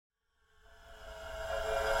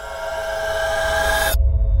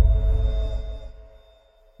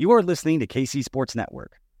You are listening to KC Sports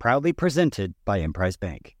Network, proudly presented by Emprise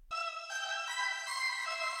Bank.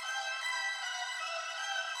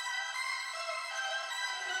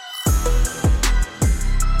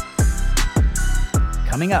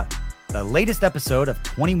 Coming up, the latest episode of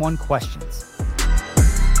 21 Questions.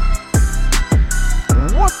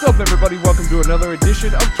 What's up, everybody? Welcome to another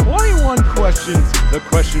edition of 21 Questions, the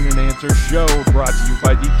question and answer show brought to you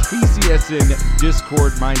by the KCSN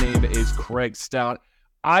Discord. My name is Craig Stout.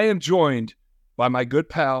 I am joined by my good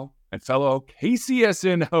pal and fellow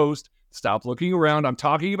KCSN host. Stop looking around. I'm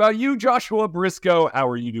talking about you, Joshua Briscoe. How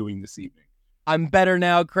are you doing this evening? I'm better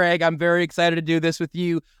now, Craig. I'm very excited to do this with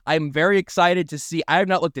you. I'm very excited to see. I have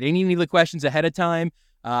not looked at any of the questions ahead of time.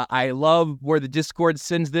 I love where the Discord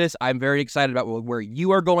sends this. I'm very excited about where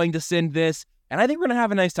you are going to send this. And I think we're going to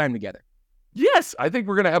have a nice time together. Yes, I think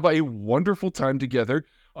we're going to have a wonderful time together.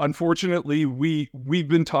 Unfortunately, we've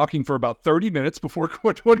been talking for about 30 minutes before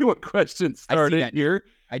 21 Questions started here.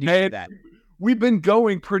 I do see that. We've been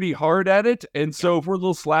going pretty hard at it, and so if we're a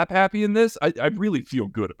little slap happy in this, I really feel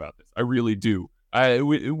good about this. I really do.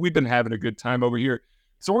 We've been having a good time over here.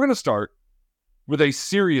 So we're going to start with a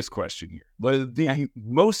serious question here. The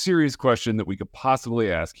most serious question that we could possibly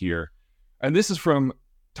ask here, and this is from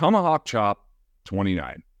Tomahawk Chop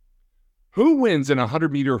 29. Who wins in a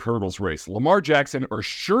 100-meter hurdles race, Lamar Jackson or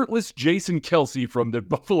shirtless Jason Kelce from the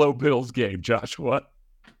Buffalo Bills game, Joshua?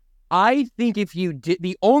 I think if you did,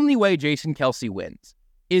 the only way Jason Kelce wins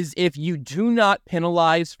is if you do not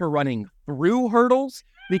penalize for running through hurdles,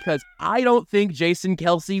 because I don't think Jason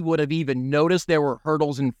Kelce would have even noticed there were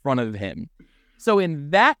hurdles in front of him. So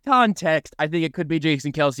in that context, I think it could be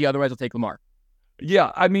Jason Kelce. Otherwise, I'll take Lamar.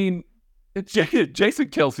 Yeah, I mean, Jason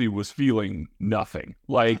Kelce was feeling nothing.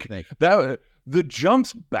 Like that, the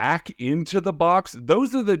jumps back into the box,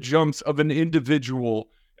 those are the jumps of an individual.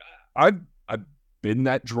 I've been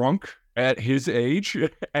that drunk at his age,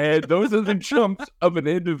 and those are the jumps of an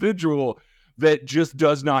individual that just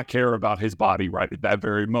does not care about his body right at that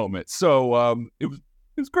very moment. So it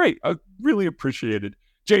was great. I really appreciated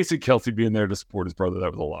Jason Kelce being there to support his brother.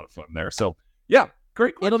 That was a lot of fun there. So yeah,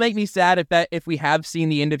 great question. It'll make me sad if we have seen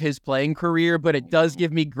the end of his playing career, but it does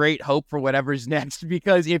give me great hope for whatever's next,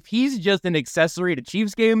 because if he's just an accessory to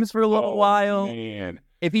Chiefs games for a little while, man.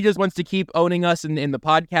 If he just wants to keep owning us in the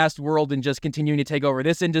podcast world and just continuing to take over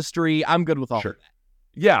this industry, I'm good with all of that.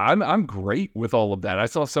 Yeah, I'm great with all of that. I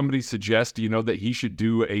saw somebody suggest, that he should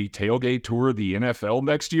do a tailgate tour of the NFL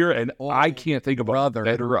next year, and I can't think of a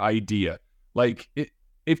better idea. Like,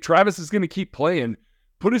 if Travis is going to keep playing,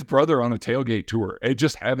 put his brother on a tailgate tour and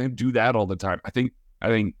just have him do that all the time. I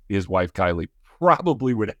think his wife Kylie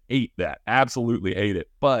probably would hate that, absolutely hate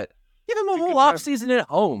it. But give him a whole offseason at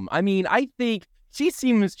home. I mean, I think she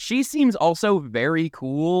seems also very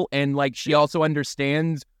cool, and like she also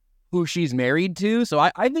understands who she's married to. So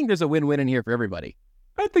I think there's a win-win in here for everybody.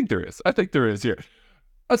 I think there is here.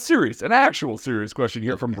 An actual serious question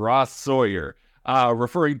here from Ross Sawyer,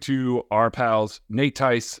 referring to our pals Nate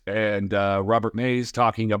Tice and Robert Mays,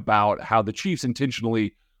 talking about how the Chiefs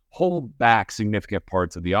intentionally hold back significant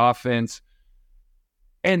parts of the offense.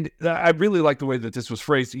 And I really like the way that this was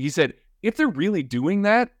phrased. He said, if they're really doing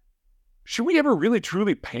that, should we ever really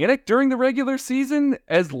truly panic during the regular season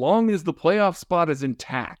as long as the playoff spot is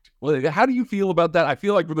intact? Well, how do you feel about that? I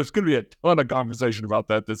feel like there's going to be a ton of conversation about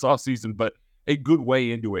that this offseason, but a good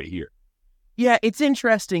way into it here. Yeah, it's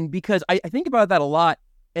interesting because I think about that a lot,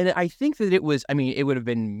 and I think that it would have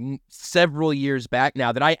been several years back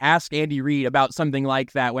now that I asked Andy Reid about something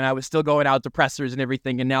like that when I was still going out to pressers and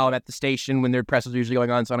everything, and now I'm at the station when their pressers are usually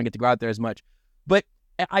going on, so I don't get to go out there as much. But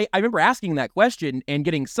I remember asking that question and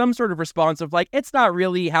getting some sort of response of like, it's not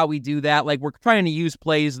really how we do that. Like, we're trying to use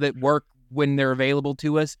plays that work when they're available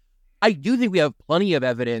to us. I do think we have plenty of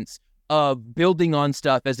evidence of building on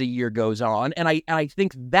stuff as the year goes on. And I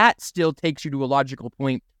think that still takes you to a logical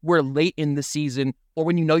point where late in the season, or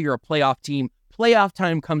when you're a playoff team, playoff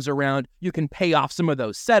time comes around, you can pay off some of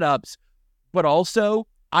those setups. But also,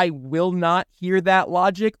 I will not hear that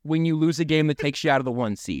logic when you lose a game that takes you out of the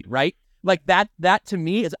 1 seed, right? Like that to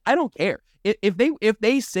me is, I don't care. If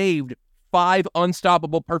they saved 5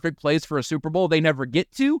 unstoppable perfect plays for a Super Bowl they never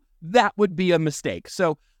get to, that would be a mistake.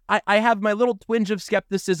 So I have my little twinge of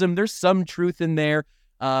skepticism. There's some truth in there.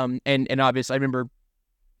 And obviously I remember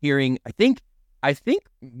hearing, I think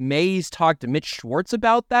Mays talked to Mitch Schwartz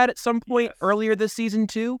about that at some point earlier this season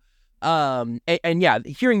too. And yeah,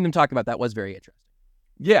 hearing them talk about that was very interesting.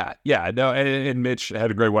 Yeah. No, and Mitch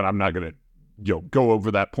had a great one. I'm not going to go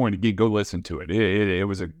over that point again. Go listen to it. It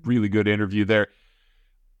was a really good interview there.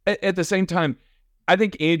 At the same time, I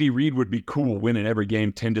think Andy Reid would be cool winning every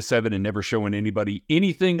game 10-7 and never showing anybody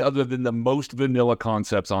anything other than the most vanilla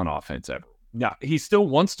concepts on offense ever. Now, he still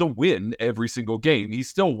wants to win every single game. He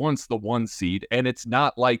still wants the 1 seed, and it's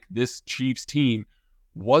not like this Chiefs team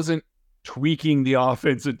wasn't tweaking the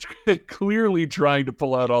offense and clearly trying to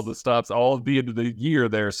pull out all the stops all of the end of the year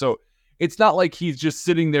there. So it's not like he's just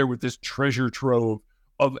sitting there with this treasure trove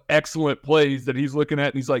of excellent plays that he's looking at,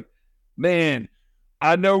 and he's like, man,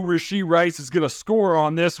 I know Rashee Rice is going to score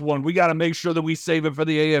on this one. We got to make sure that we save it for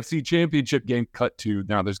the AFC Championship game. Cut to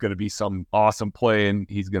now there's going to be some awesome play, and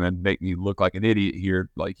he's going to make me look like an idiot here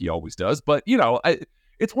like he always does. But,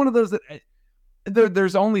 it's one of those that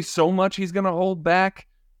there's only so much he's going to hold back.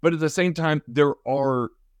 But at the same time, there are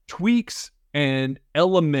tweaks and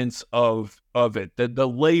elements of it, the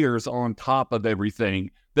layers on top of everything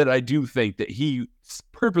that I do think that he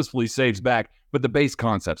purposefully saves back, but the base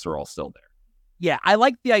concepts are all still there. Yeah, I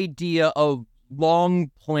like the idea of long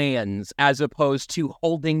plans as opposed to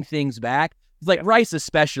holding things back. Like Rice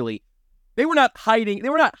especially. They were not hiding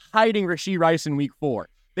Rashee Rice in week 4.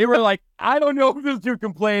 They were like, I don't know if this dude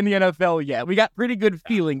can play in the NFL yet. We got pretty good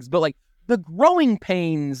feelings, but like the growing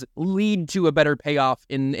pains lead to a better payoff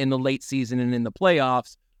in the late season and in the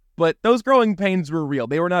playoffs. But those growing pains were real.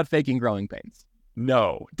 They were not faking growing pains.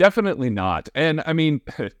 No, definitely not. And I mean,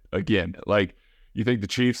 again, like, you think the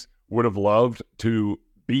Chiefs would have loved to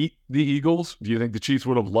beat the Eagles? Do you think the Chiefs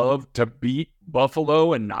would have loved to beat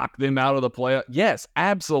Buffalo and knock them out of the playoff? Yes,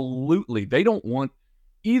 absolutely. They don't want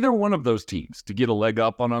either one of those teams to get a leg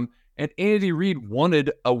up on them. And Andy Reid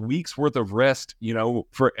wanted a week's worth of rest,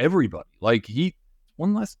 for everybody. Like,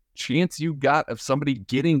 one less chance you got of somebody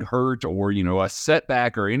getting hurt or, a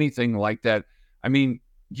setback or anything like that. I mean,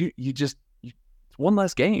 it's one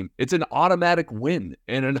less game. It's an automatic win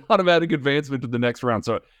and an automatic advancement to the next round.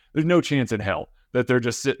 So there's no chance in hell that they're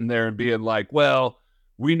just sitting there and being like, well,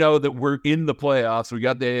 we know that we're in the playoffs. We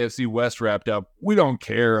got the AFC West wrapped up. We don't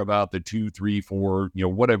care about the 2, 3, 4,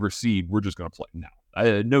 whatever seed. We're just going to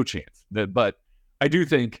play. No chance. But I do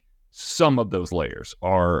think some of those layers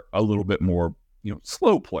are a little bit more,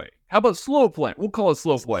 slow playing. How about slow playing? We'll call it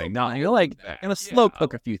slow playing. Now, you're like going to slow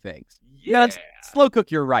cook a few things. Yeah, slow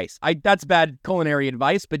cook your rice. That's bad culinary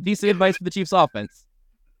advice, but decent advice for the Chiefs offense.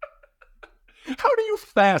 How do you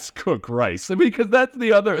fast cook rice? I mean, because that's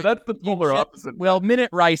the polar opposite. Well,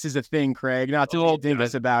 minute rice is a thing, Craig. Not to hold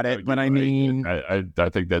dingus about it, but I mean, I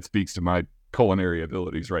think that speaks to my culinary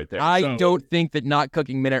abilities right there. I don't think that not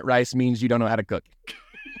cooking minute rice means you don't know how to cook.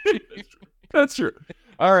 That's true.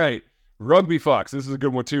 All right, Rugby Fox. This is a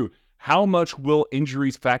good one too. How much will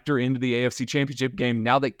injuries factor into the AFC Championship game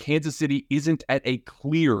now that Kansas City isn't at a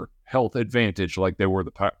clear health advantage like they were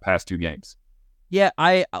the past 2 games? Yeah,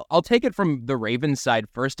 I'll take it from the Ravens side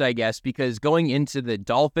first, I guess, because going into the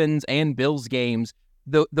Dolphins and Bills games,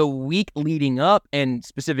 the week leading up, and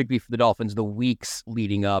specifically for the Dolphins, the weeks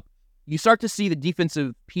leading up, you start to see the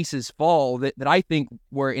defensive pieces fall that I think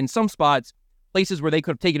were in some spots places where they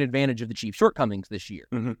could have taken advantage of the Chiefs' shortcomings this year.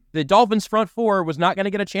 Mm-hmm. The Dolphins' front 4 was not going to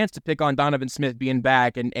get a chance to pick on Donovan Smith being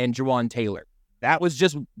back and Jawan Taylor.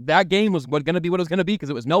 That game was going to be what it was going to be because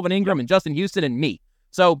it was Melvin Ingram and Justin Houston and me.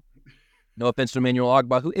 So, no offense to Emmanuel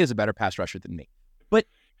Ogbah, who is a better pass rusher than me. But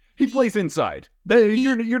he plays inside.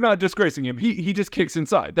 You're not disgracing him. He just kicks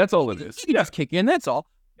inside. That's all it is. He does kick in, that's all.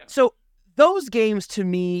 Yeah. So those games, to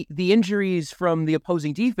me, the injuries from the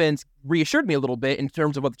opposing defense reassured me a little bit in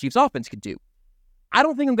terms of what the Chiefs offense could do. I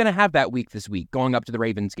don't think I'm going to have that week this week going up to the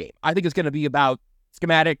Ravens game. I think it's going to be about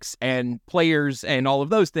schematics and players and all of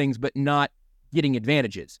those things, but not getting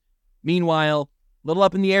advantages. Meanwhile, a little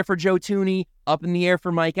up in the air for Joe Thuney, up in the air for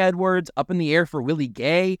Mike Edwards, up in the air for Willie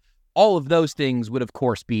Gay. All of those things would, of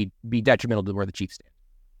course, be detrimental to where the Chiefs stand.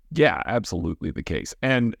 Yeah, absolutely the case.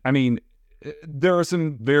 And, I mean, there are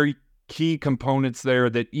some very key components there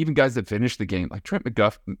that even guys that finished the game, like Trent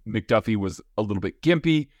McDuffie was a little bit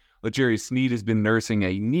gimpy. L'Jarius Sneed has been nursing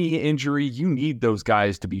a knee injury. You need those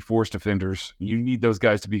guys to be force defenders. You need those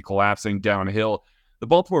guys to be collapsing downhill. The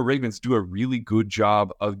Baltimore Ravens do a really good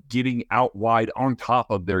job of getting out wide on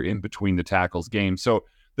top of their in-between the tackles game. So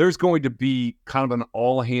there's going to be kind of an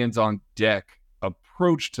all-hands-on-deck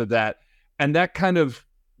approach to that. And that kind of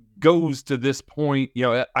goes to this point.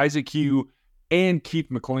 Isaac Hugh and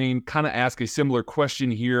Keith McLean kind of ask a similar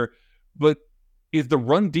question here. But is the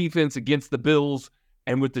run defense against the Bills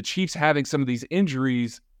and with the Chiefs having some of these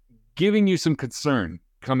injuries giving you some concern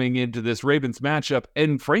coming into this Ravens matchup?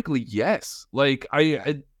 And frankly, yes.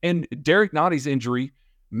 And Derek Notty's injury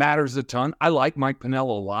matters a ton. I like Mike Pennell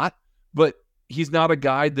a lot, but he's not a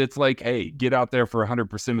guy that's like, hey, get out there for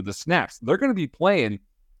 100% of the snaps. They're going to be playing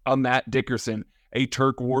a Matt Dickerson, a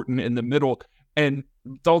Turk Wharton in the middle. And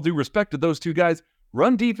with all due respect to those two guys,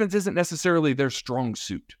 run defense isn't necessarily their strong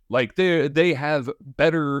suit. Like they're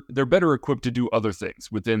better equipped to do other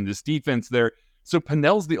things within this defense there. So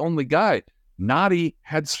Pennell's the only guy. Noddy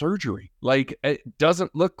had surgery. Like, it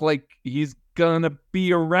doesn't look like he's gonna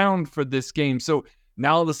be around for this game. So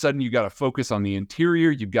now all of a sudden you got to focus on the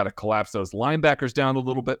interior. You've got to collapse those linebackers down a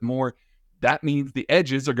little bit more. That means the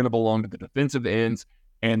edges are going to belong to the defensive ends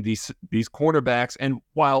and these cornerbacks. And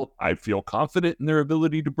while I feel confident in their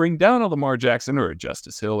ability to bring down a Lamar Jackson or a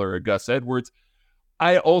Justice Hill or a Gus Edwards,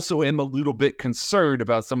 I also am a little bit concerned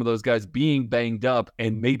about some of those guys being banged up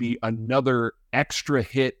and maybe another extra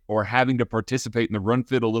hit or having to participate in the run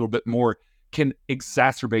fit a little bit more can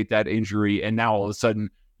exacerbate that injury. And now all of a sudden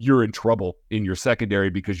you're in trouble in your secondary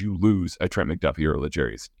because you lose a Trent McDuffie or a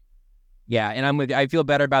L'Jarius. Yeah, and I'm with you. I feel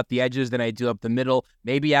better about the edges than I do up the middle.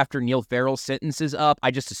 Maybe after Neil Farrell's sentence is up, I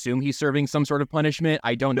just assume he's serving some sort of punishment.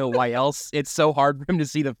 I don't know why else. It's so hard for him to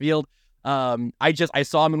see the field. I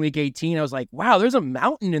saw him in week 18. I was like, wow, there's a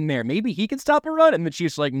mountain in there. Maybe he can stop a run. And the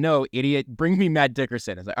Chiefs were like, no, idiot, bring me Matt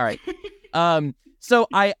Dickerson. I was like, all right. So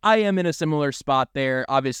I am in a similar spot there.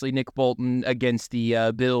 Obviously, Nick Bolton against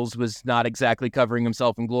the Bills was not exactly covering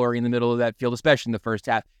himself in glory in the middle of that field, especially in the first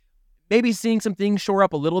half. Maybe seeing some things shore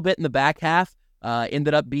up a little bit in the back half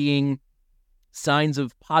ended up being signs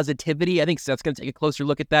of positivity. I think Seth's going to take a closer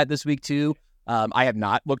look at that this week too. I have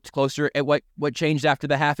not looked closer at what changed after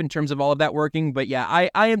the half in terms of all of that working. But yeah,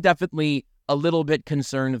 I am definitely a little bit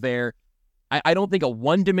concerned there. I don't think a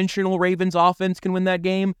one-dimensional Ravens offense can win that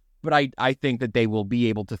game, but I think that they will be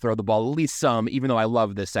able to throw the ball at least some, even though I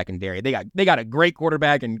love this secondary. They got a great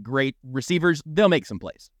quarterback and great receivers. They'll make some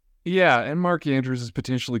plays. Yeah, and Mark Andrews is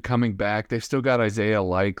potentially coming back. They've still got Isaiah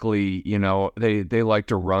Likely. They like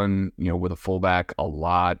to run, with a fullback a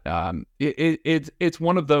lot. It's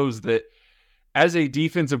one of those that as a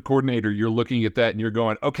defensive coordinator, you're looking at that and you're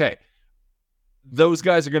going, okay, those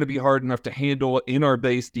guys are going to be hard enough to handle in our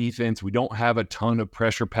base defense. We don't have a ton of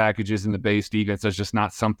pressure packages in the base defense. That's just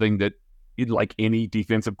not something that like any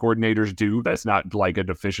defensive coordinators do. That's not like a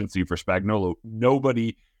deficiency for Spagnuolo.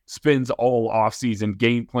 Nobody spends all offseason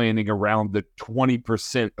game planning around the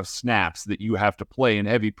 20% of snaps that you have to play in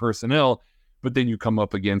heavy personnel. But then you come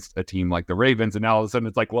up against a team like the Ravens, and now all of a sudden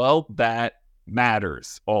it's like, well, that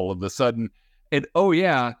matters all of a sudden. And oh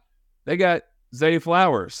yeah, they got Zay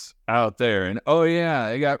Flowers out there. And oh yeah,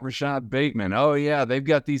 they got Rashad Bateman. Oh yeah, they've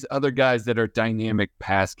got these other guys that are dynamic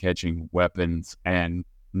pass catching weapons. And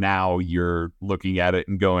now you're looking at it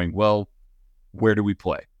and going, well, where do we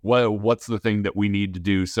play? What's the thing that we need to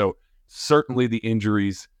do? So certainly the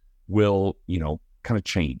injuries will, kind of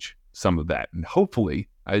change some of that. And hopefully,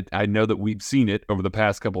 I know that we've seen it over the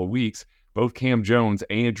past couple of weeks. Both Cam Jones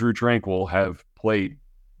and Drew Tranquill have played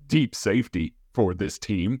deep safety for this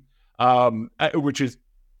team, which is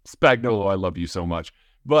Spagnuolo. I love you so much.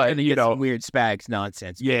 But, some weird Spags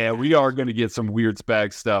nonsense. Yeah, we are going to get some weird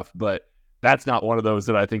Spag stuff, but that's not one of those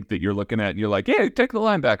that I think that you're looking at and you're like, hey, take the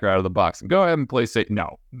linebacker out of the box and go ahead and play safe.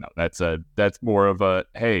 No, that's more of a,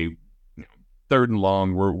 hey, third and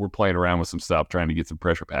long, we're playing around with some stuff, trying to get some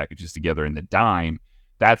pressure packages together in the dime.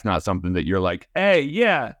 That's not something that you're like, hey,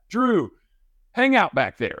 yeah, Drew, hang out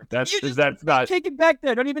back there. That's not. Take it back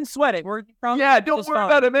there. Don't even sweat it. Don't worry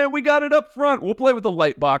about it, man. We got it up front. We'll play with the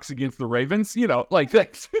light box against the Ravens. Like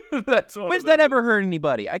that's. When's that ever hurt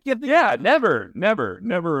anybody? I can't think. Yeah, never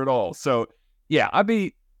at all. So yeah, I'd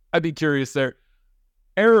be curious there.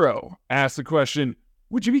 Arrow asked the question: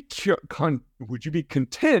 Would you be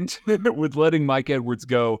content with letting Mike Edwards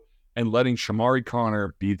go and letting Shamari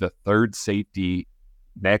Connor be the third safety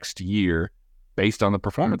next year, based on the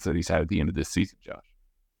performance that he's had at the end of this season, Josh?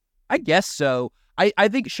 I guess so. I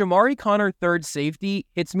think Shamari Connor third safety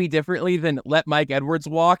hits me differently than let Mike Edwards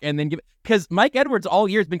walk and then because Mike Edwards all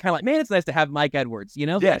year has been kind of like, man, it's nice to have Mike Edwards,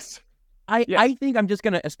 Yes. I think I'm just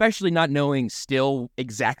going to, especially not knowing still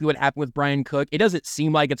exactly what happened with Brian Cook, it doesn't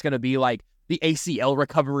seem like it's going to be like the ACL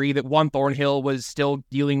recovery that Juan Thornhill was still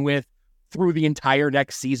dealing with through the entire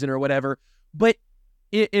next season or whatever. But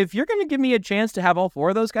if you're going to give me a chance to have all four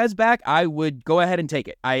of those guys back, I would go ahead and take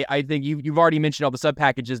it. I think you've already mentioned all the sub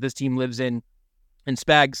packages this team lives in, and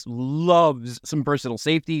Spags loves some versatile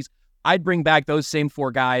safeties. I'd bring back those same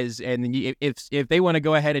four guys, and then if they want to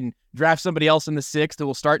go ahead and draft somebody else in the sixth that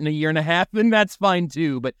will start in a year and a half, then that's fine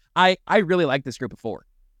too. But I really like this group of four.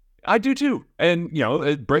 I do too. And,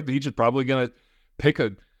 Brett Veach is probably going to pick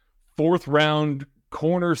a fourth round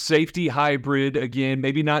corner safety hybrid again,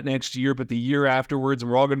 maybe not next year, but the year afterwards.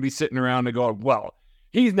 And we're all going to be sitting around and going, well,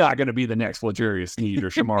 he's not going to be the next L'Jarius Sneed or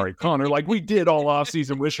Shamari Connor like we did all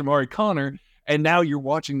offseason with Shamari Connor. And now you're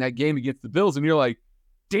watching that game against the Bills and you're like,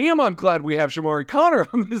 damn, I'm glad we have Shamari Connor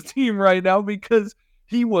on this team right now because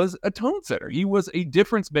he was a tone setter. He was a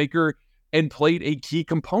difference maker and played a key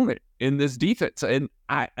component in this defense. And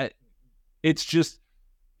it's just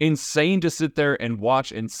insane to sit there and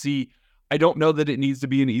watch and see. I don't know that it needs to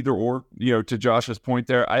be an either or, to Josh's point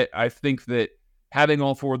there. I think that having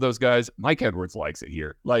all four of those guys, Mike Edwards likes it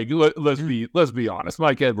here. Like, let's be honest.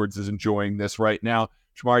 Mike Edwards is enjoying this right now.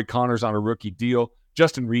 Shamari Connor's on a rookie deal.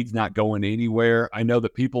 Justin Reed's not going anywhere. I know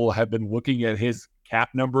that people have been looking at his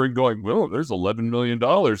cap number and going, well, there's $11 million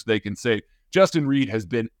they can save. Justin Reed has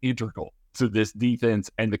been integral to this defense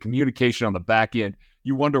and the communication on the back end.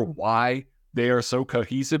 You wonder why they are so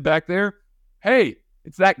cohesive back there. Hey,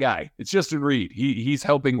 it's that guy. It's Justin Reed. He's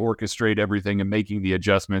helping orchestrate everything and making the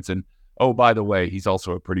adjustments. And oh, by the way, he's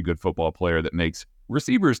also a pretty good football player that makes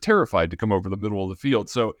receivers terrified to come over the middle of the field.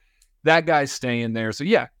 So that guy's staying there. So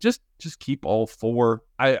yeah, just keep all four.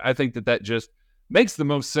 I think that just makes the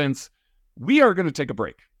most sense. We are going to take a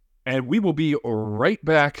break, and we will be right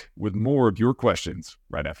back with more of your questions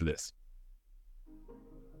right after this.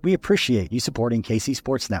 We appreciate you supporting KC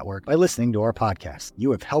Sports Network by listening to our podcast. You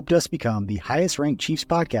have helped us become the highest-ranked Chiefs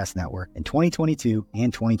podcast network in 2022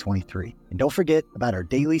 and 2023. And don't forget about our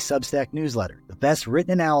daily Substack newsletter, the best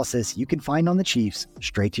written analysis you can find on the Chiefs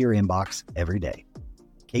straight to your inbox every day.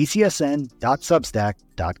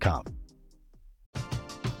 kcsn.substack.com.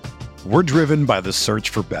 We're driven by the search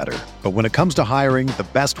for better. But when it comes to hiring, the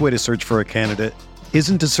best way to search for a candidate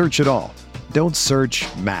isn't to search at all. Don't search,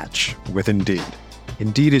 match with Indeed.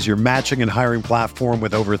 Indeed is your matching and hiring platform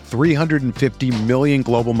with over 350 million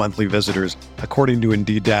global monthly visitors, according to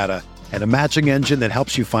Indeed data, and a matching engine that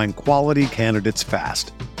helps you find quality candidates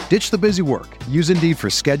fast. Ditch the busy work. Use Indeed for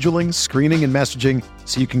scheduling, screening, and messaging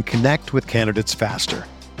so you can connect with candidates faster.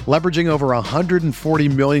 Leveraging over 140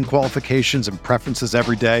 million qualifications and preferences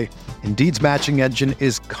every day, Indeed's matching engine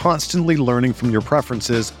is constantly learning from your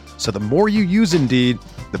preferences, so the more you use Indeed,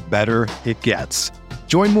 the better it gets.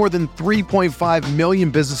 Join more than 3.5 million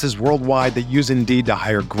businesses worldwide that use Indeed to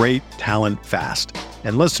hire great talent fast.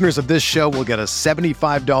 And listeners of this show will get a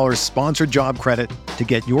 $75 sponsored job credit to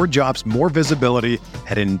get your jobs more visibility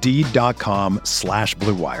at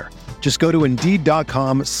Indeed.com/Blue Wire. Just go to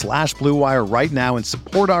Indeed.com/Blue Wire right now and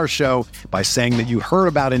support our show by saying that you heard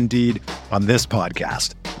about Indeed on this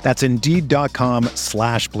podcast. That's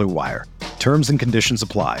Indeed.com/Blue Wire. Terms and conditions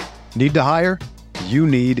apply. Need to hire? You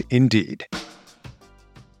need Indeed.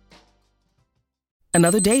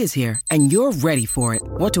 Another day is here, and you're ready for it.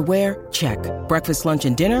 What to wear? Check. Breakfast, lunch,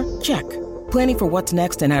 and dinner? Check. Planning for what's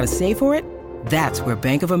next and how to save for it? That's where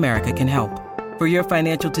Bank of America can help. For your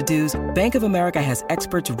financial to-dos, Bank of America has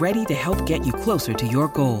experts ready to help get you closer to your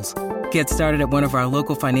goals. Get started at one of our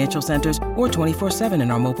local financial centers or 24/7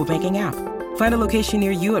 in our mobile banking app. Find a location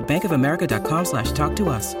near you at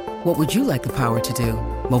bankofamerica.com/talktous. What would you like the power to do?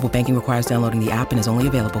 Mobile banking requires downloading the app and is only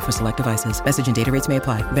available for select devices. Message and data rates may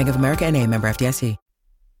apply. Bank of America NA, member FDIC.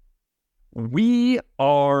 We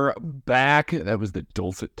are back. That was the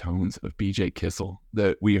dulcet tones of BJ Kissel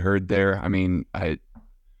that we heard there. I mean, at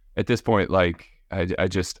this point, like, I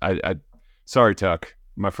sorry, Tuck,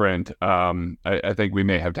 my friend. I think we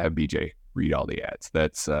may have to have BJ read all the ads.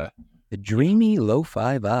 That's The dreamy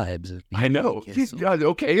lo-fi vibes of I know.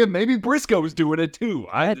 Okay, and maybe Briscoe's doing it too.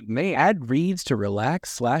 Add reads to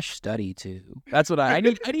relax/study too. That's what I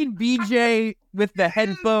need. I need BJ with the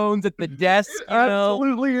headphones at the desk.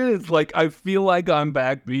 Absolutely is. Like, I feel like I'm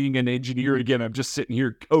back being an engineer again. I'm just sitting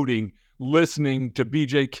here coding, listening to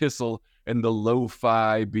BJ Kissel and the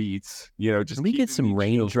lo-fi beats. Just Can we get some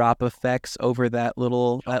raindrop effects over that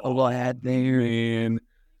little ad there? Man,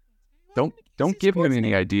 don't give him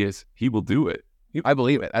any ideas. He will do it. I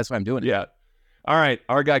believe it. That's why I'm doing it. Yeah. All right.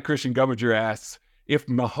 Our guy Christian Gummager asks, if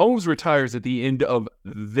Mahomes retires at the end of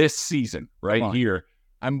this season, right here,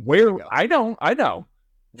 I know.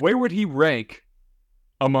 Where would he rank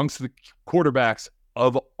amongst the quarterbacks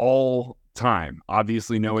of all time?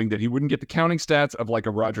 Obviously, knowing that he wouldn't get the counting stats of like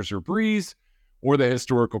a Rodgers or Breeze or the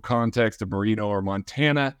historical context of Marino or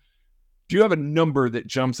Montana. Do you have a number that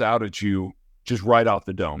jumps out at you just right off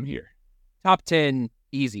the dome here? Top 10,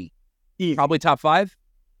 easy. Probably top 5.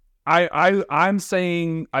 I'm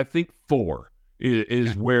saying I think 4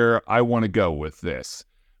 is where I want to go with this.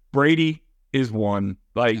 Brady is 1.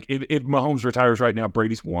 Like, if Mahomes retires right now,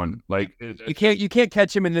 Brady's 1. Like, you can't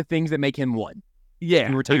catch him in the things that make him 1.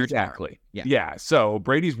 Yeah, exactly. Yeah. So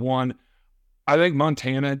Brady's 1. I think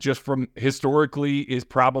Montana, just from historically, is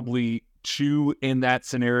probably 2 in that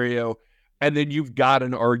scenario. And then you've got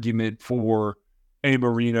an argument for a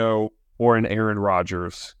Marino or an Aaron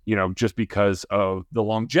Rodgers, just because of the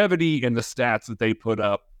longevity and the stats that they put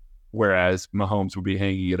up whereas Mahomes would be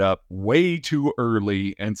hanging it up way too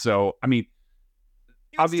early. And so, I mean,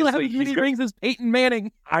 Still have as many rings as Peyton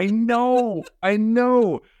Manning. I know.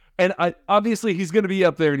 And obviously he's going to be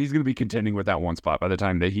up there and he's going to be contending with that one spot by the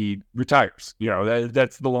time that he retires.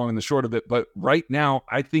 That's the long and the short of it. But right now,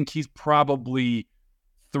 I think he's probably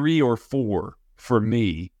 3 or 4 for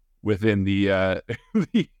me within the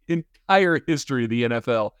the entire history of the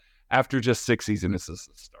NFL after just 6 seasons as a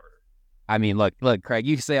starter. I mean, look, Craig,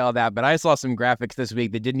 you say all that, but I saw some graphics this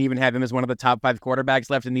week that didn't even have him as one of the top 5 quarterbacks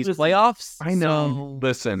left in these playoffs. I know.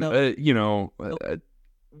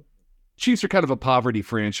 Chiefs are kind of a poverty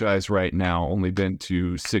franchise right now, only been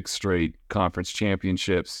to 6 straight conference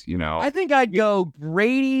championships, I think I'd go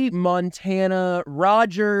Brady, Montana,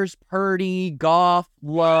 Rodgers, Purdy, Goff,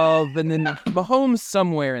 Love, and then Mahomes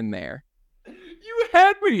somewhere in there. You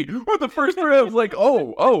had me. Well, the first round, I was like,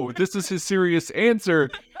 oh, this is his serious answer.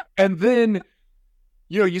 And then,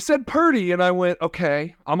 you said Purdy, and I went,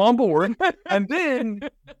 okay, I'm on board. And then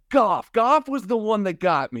Goff. Goff was the one that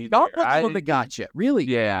got me. Goff was the one that got you. Really?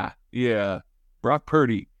 Yeah. Brock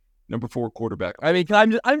Purdy, number 4 quarterback. I mean,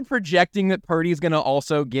 I'm projecting that Purdy's going to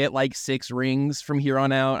also get like 6 rings from here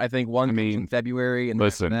on out. I think one in February. And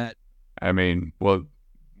listen, that. I mean, well,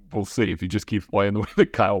 we'll see if he just keeps playing the way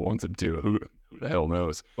that Kyle wants him to. Who the hell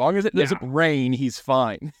knows? As long as it doesn't rain, he's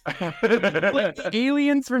fine. Like the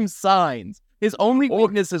aliens from Signs. His only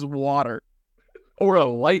weakness is water. Or a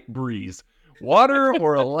light breeze. Water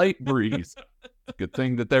or a light breeze. Good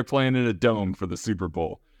thing that they're playing in a dome for the Super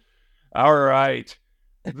Bowl. All right.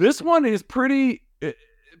 This one is pretty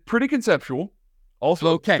conceptual.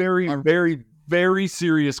 Also, very, very, very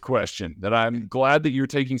serious question that I'm glad that you're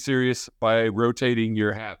taking serious by rotating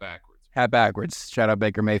your hat backwards. Hat backwards. Shout out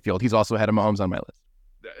Baker Mayfield. He's also ahead of Mahomes on my list.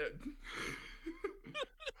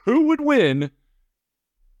 Who would win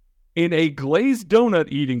in a glazed donut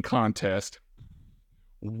eating contest?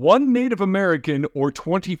 1 Native American or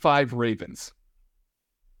 25 Ravens?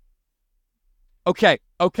 Okay.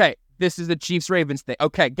 This is the Chiefs-Ravens thing.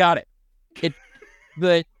 Okay, got it.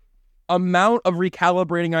 The amount of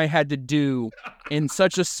recalibrating I had to do in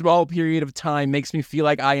such a small period of time makes me feel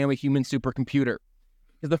like I am a human supercomputer.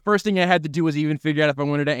 Because the first thing I had to do was even figure out if I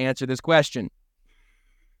wanted to answer this question.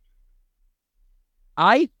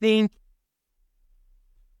 I think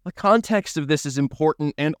the context of this is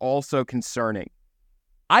important and also concerning.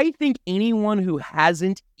 I think anyone who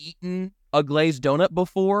hasn't eaten a glazed donut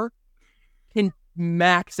before can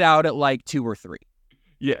max out at like 2 or 3.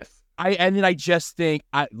 Yes. And then I just think,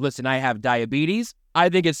 listen, I have diabetes. I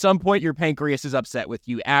think at some point your pancreas is upset with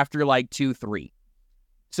you after like 2, 3.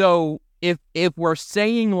 So if we're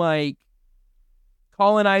saying like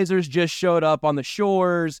colonizers just showed up on the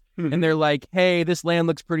shores and they're like, hey, this land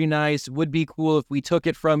looks pretty nice. Would be cool if we took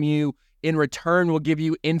it from you. In return, we'll give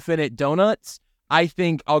you infinite donuts. I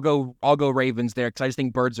think I'll go Ravens there because I just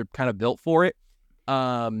think birds are kind of built for it.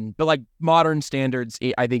 But like modern standards,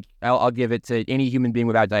 I think I'll give it to any human being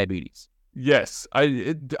without diabetes. Yes,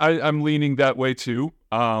 I'm leaning that way too.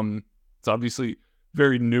 It's obviously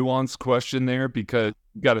very nuanced question there because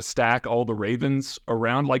you got to stack all the Ravens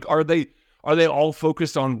around. Like, are they all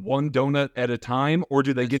focused on one donut at a time, or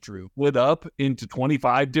do they get split up into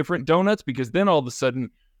 25 different donuts? Because then all of a sudden,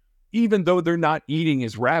 even though they're not eating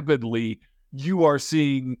as rapidly, you are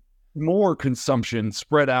seeing more consumption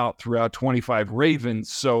spread out throughout 25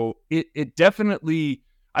 Ravens. So it definitely,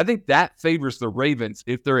 I think that favors the Ravens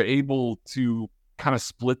if they're able to kind of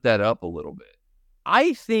split that up a little bit.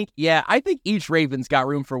 I think each Raven's got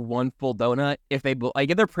room for one full donut if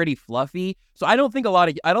they're pretty fluffy. So I don't think a lot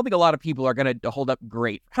of people are going to hold up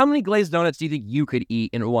great. How many glazed donuts do you think you could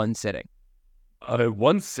eat in one sitting?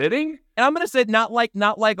 One sitting? And I'm going to say not like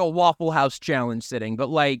a Waffle House challenge sitting, but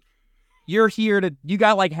like you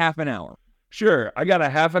got like half an hour. Sure. I got a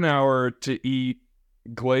half an hour to eat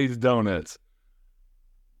glazed donuts.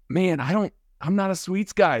 Man, I'm not a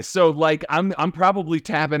sweets guy. So like I'm probably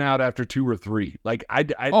tapping out after 2 or 3. Like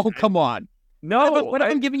come on. No. What if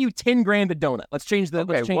I'm giving you $10,000 a donut? Let's change the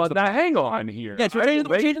now hang on here. Yeah,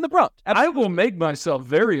 we're changing the prompt. Absolutely. I will make myself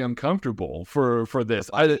very uncomfortable for this.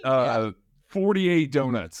 48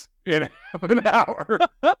 donuts in half an hour.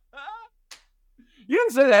 You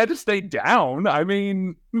didn't say they had to stay down. I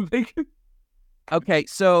mean, they can... Okay,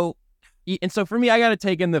 so for me, I got to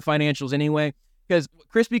take in the financials anyway, because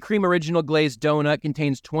Krispy Kreme Original Glazed Donut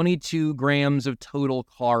contains 22 grams of total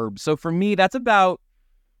carbs. So for me, that's about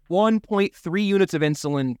 1.3 units of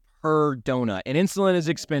insulin per donut. And insulin is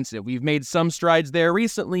expensive. We've made some strides there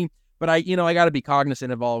recently, but I got to be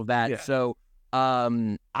cognizant of all of that. Yeah. So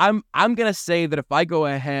I'm going to say that if I go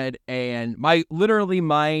ahead and my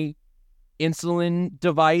insulin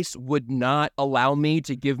device would not allow me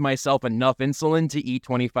to give myself enough insulin to eat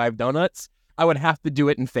 25 donuts, I would have to do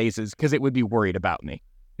it in phases because it would be worried about me.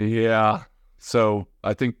 Yeah. So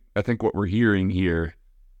I think what we're hearing here,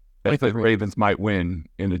 I think the Ravens might win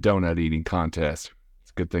in a donut eating contest.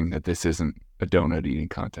 It's a good thing that this isn't a donut eating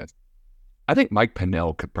contest. I think Mike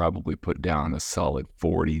Pennell could probably put down a solid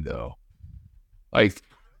 40 though. Like,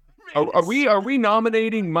 are we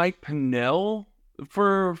nominating Mike Pennell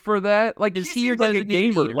for that? Like, Is he he your seems like a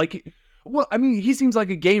designated gamer? eater? Like, well, I mean, he seems like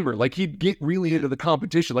a gamer. Like, he'd get really into the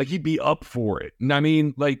competition. Like, he'd be up for it. And I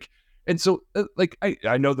mean, like, and so, like,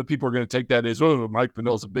 I know that people are going to take that as, oh, Mike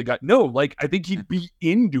Pennell's a big guy. No, like, I think he'd be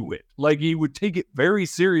into it. Like, he would take it very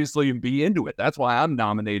seriously and be into it. That's why I'm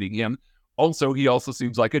nominating him. Also, he also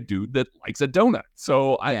seems like a dude that likes a donut.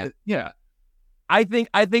 So, yeah. I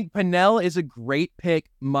think Pennell is a great pick.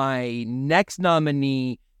 My next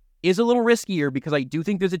nominee is a little riskier because I do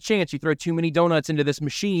think there's a chance you throw too many donuts into this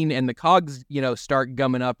machine and the cogs, start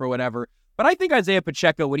gumming up or whatever. But I think Isaiah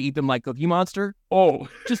Pacheco would eat them like Cookie Monster. Oh,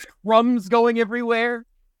 just crumbs going everywhere.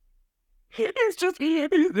 He's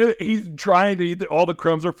trying to eat. All the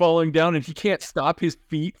crumbs are falling down, and he can't stop his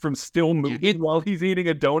feet from still moving while he's eating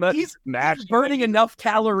a donut. He's burning enough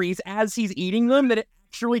calories as he's eating them that it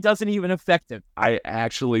actually doesn't even affect him. I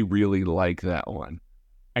actually really like that one.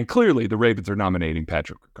 And clearly, the Ravens are nominating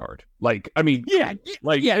Patrick Ricard. Like, I mean,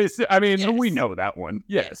 we know that one.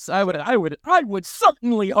 Yes, I would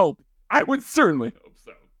certainly hope. I would certainly hope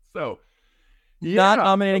so. So, yeah. Not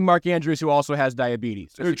nominating Mark Andrews, who also has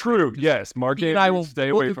diabetes. True. Yes, Mark Andrews. I will stay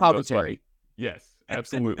away from those. Yes,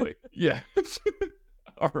 absolutely. Yeah.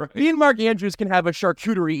 All right. Me and Mark Andrews can have a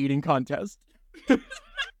charcuterie eating contest. Not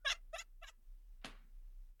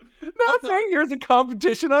saying here's a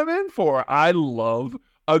competition I'm in for. I love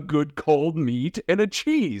a good cold meat and a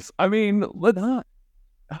cheese. I mean, let's not.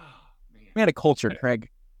 Man of culture, Craig.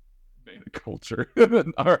 Man of culture.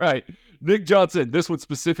 All right. Nick Johnson, this one's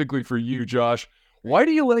specifically for you, Josh. Why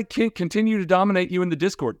do you let Kent continue to dominate you in the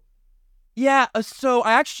Discord? Yeah, so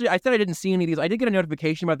I said I didn't see any of these. I did get a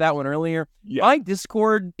notification about that one earlier. Yeah. My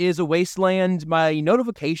Discord is a wasteland. My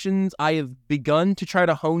notifications, I have begun to try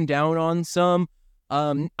to hone down on some.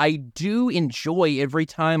 I do enjoy every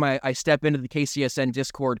time I step into the KCSN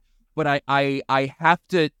Discord, but I have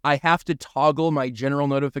to toggle my general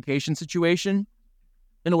notification situation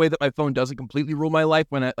in a way that my phone doesn't completely rule my life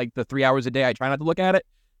when the 3 hours a day I try not to look at it,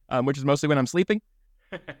 which is mostly when I'm sleeping.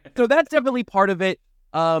 So that's definitely part of it.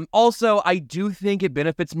 Also, I do think it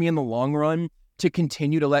benefits me in the long run to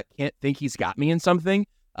continue to let Kent think he's got me in something,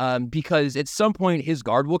 because at some point his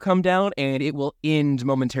guard will come down and it will end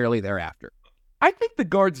momentarily thereafter. I think the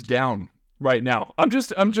guard's down right now. I'm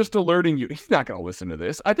just alerting you. He's not going to listen to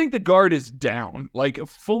this. I think the guard is down, like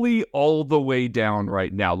fully all the way down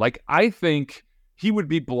right now. Like, I think he would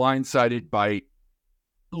be blindsided by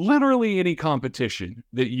literally any competition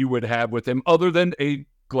that you would have with him other than a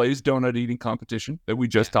glazed donut eating competition that we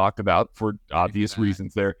just talked about for obvious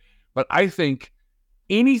reasons there. But I think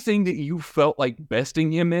anything that you felt like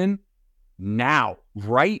besting him in,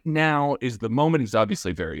 right now is the moment. He's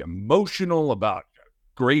obviously very emotional about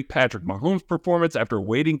great Patrick Mahomes performance after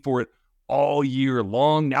waiting for it all year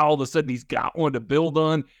long. Now all of a sudden he's got one to build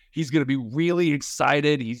on. He's going to be really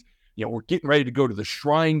excited. We're getting ready to go to the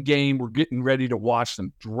Shrine game. We're getting ready to watch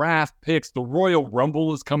some draft picks. The Royal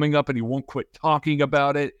Rumble is coming up and he won't quit talking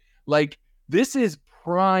about it. Like, this is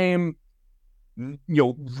prime,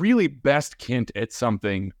 really best Kent at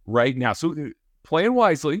something right now. So playing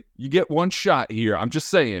wisely, you get one shot here. I'm just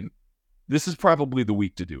saying, this is probably the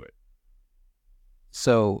week to do it.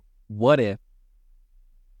 So what if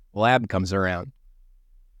Lab comes around?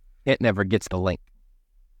 It never gets the link.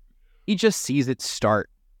 He just sees it start.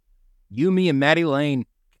 You, me, and Maddie Lane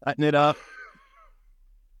cutting it up.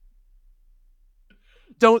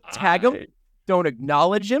 Don't tag him. Don't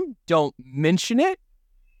acknowledge him. Don't mention it.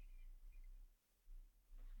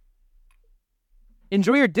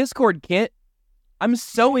 Enjoy your Discord, Kent. I'm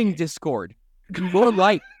sowing Discord. More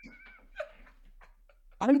light.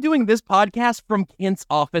 I'm doing this podcast from Kent's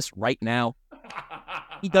office right now.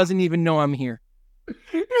 He doesn't even know I'm here.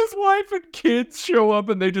 His wife and kids show up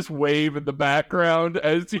and they just wave in the background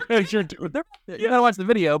as you're doing. You gotta watch the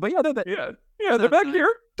video, but yeah, they're there. Yeah, they're back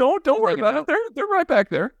here. Don't worry about it. They're right back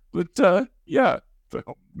there. But yeah,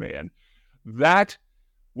 oh man, that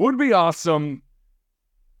would be awesome.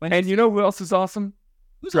 And you know who else is awesome?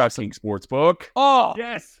 DraftKings Sportsbook. Oh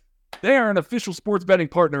yes, they are an official sports betting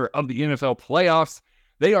partner of the NFL playoffs.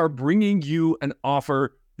 They are bringing you an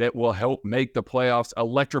offer that will help make the playoffs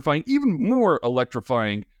electrifying, even more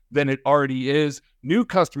electrifying than it already is. New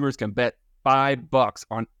customers can bet $5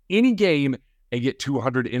 on any game and get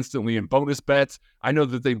 200 instantly in bonus bets. I know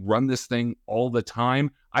that they run this thing all the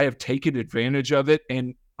time. I have taken advantage of it.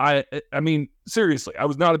 And I mean, seriously, I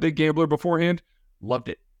was not a big gambler beforehand. Loved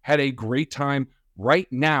it. Had a great time. Right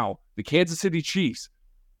now, the Kansas City Chiefs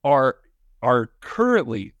are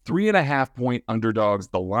currently 3.5-point underdogs.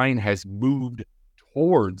 The line has moved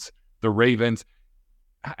towards the Ravens.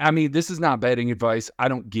 I mean, this is not betting advice. I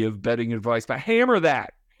don't give betting advice, but hammer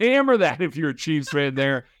that if you're a Chiefs fan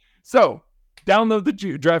there. So download the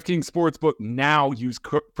DraftKings Sportsbook now. Use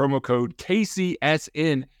promo code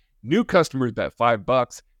KCSN. New customers bet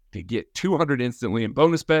 $5 to get 200 instantly in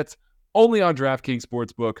bonus bets. Only on DraftKings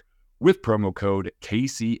Sportsbook with promo code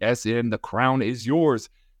KCSN. The crown is yours.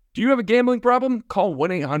 Do you have a gambling problem? Call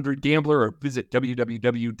 1-800-GAMBLER or visit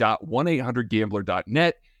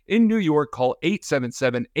www.1800gambler.net. In New York, call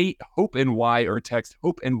 877-8-HOPE-NY or text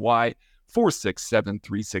HOPE-NY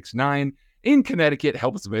 467-369. In Connecticut,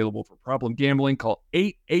 help is available for problem gambling. Call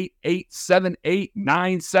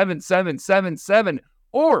 888-789-7777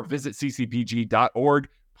 or visit ccpg.org.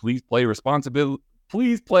 Please play responsibly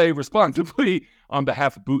on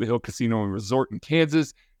behalf of Boot Hill Casino and Resort in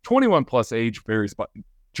Kansas. 21 plus age, varies by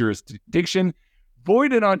jurisdiction.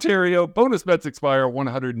 Void in Ontario. Bonus bets expire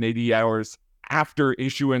 180 hours after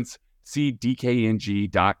issuance. See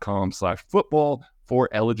dkng.com/football for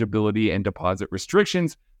eligibility and deposit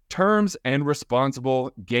restrictions, terms, and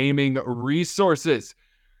responsible gaming resources.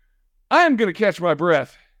 I am going to catch my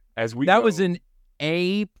breath as we That was an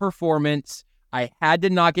A performance. I had to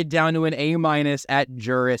knock it down to an A- at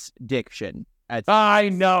jurisdiction. I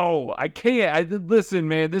know. I can't. Listen,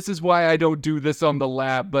 man, this is why I don't do this on the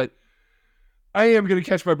lab, but I am going to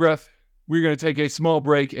catch my breath. We're going to take a small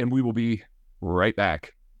break, and we will be right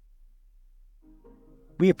back.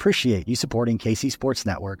 We appreciate you supporting KC Sports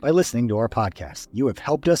Network by listening to our podcast. You have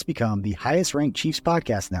helped us become the highest-ranked Chiefs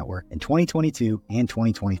podcast network in 2022 and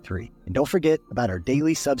 2023. And don't forget about our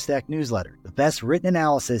daily Substack newsletter, the best written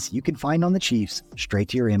analysis you can find on the Chiefs straight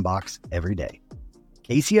to your inbox every day.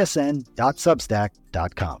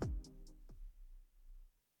 kcsn.substack.com.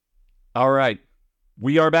 All right.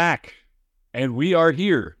 We are back, and we are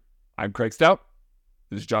here. I'm Craig Stout.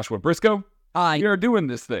 This is Joshua Briscoe. Hi. We are doing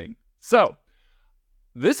this thing. So,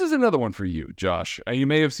 this is another one for you, Josh. You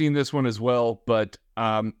may have seen this one as well, but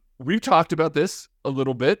we've talked about this a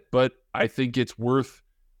little bit, but I think it's worth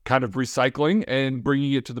kind of recycling and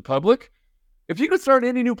bringing it to the public. If you could start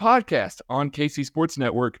any new podcast on KC Sports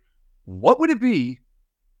Network, what would it be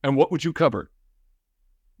and what would you cover?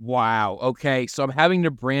 Wow. Okay. So I'm having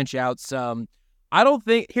to branch out some.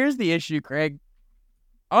 Here's the issue, Craig.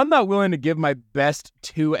 I'm not willing to give my best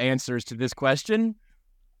two answers to this question.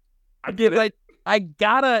 I get it.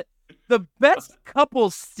 The best couple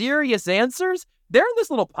serious answers, they're in this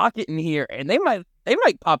little pocket in here, and they might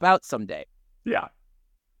pop out someday. Yeah.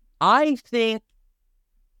 I think,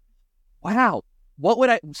 wow.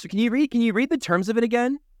 So can you read the terms of it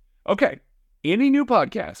again? Okay. Any new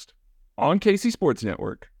podcast on KC Sports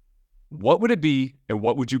Network, what would it be and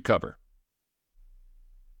what would you cover?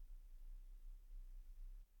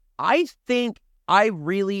 I think I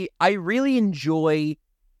really enjoy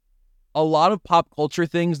a lot of pop culture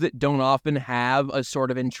things that don't often have a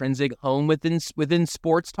sort of intrinsic home within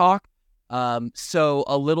sports talk. So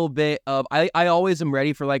a little bit of, I always am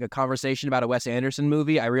ready for like a conversation about a Wes Anderson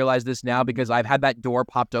movie. I realize this now because I've had that door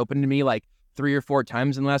popped open to me like 3 or 4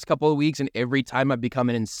 times in the last couple of weeks. And every time I've become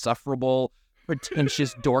an insufferable,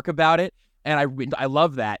 pretentious dork about it. And I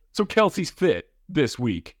love that. So Kelsey's fit this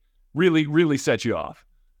week really, really set you off.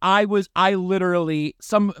 When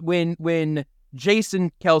Jason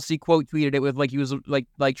Kelsey quote tweeted it with like he was like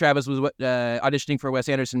Travis was auditioning for a Wes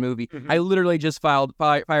Anderson movie. Mm-hmm. I literally just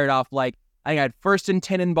fired off like I had First and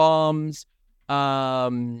Tenenbaums,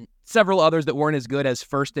 several others that weren't as good as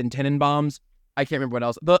First and Tenenbaums. I can't remember what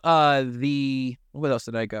else. What else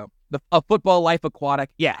did I go? A Football Life Aquatic.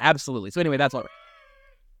 Yeah, absolutely. So anyway, that's all right.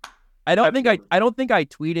 I don't think I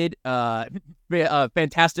tweeted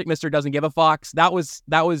fantastic Mr. Doesn't Give a Fox. That was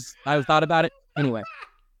I thought about it anyway.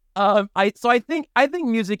 I think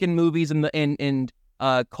music and movies and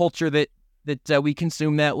culture that we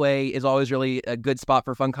consume that way is always really a good spot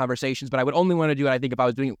for fun conversations. But I would only want to do it, I think, if I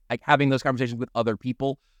was doing like having those conversations with other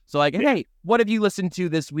people. So like, hey, what have you listened to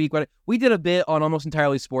this week? We did a bit on Almost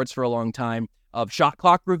Entirely Sports for a long time of shot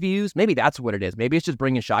clock reviews. Maybe that's what it is. Maybe it's just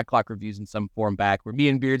bringing shot clock reviews in some form back, where me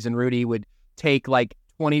and Beards and Rudy would take like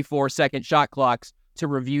 24-second shot clocks to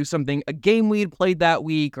review something, a game we had played that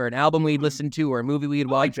week, or an album we'd listened to, or a movie we had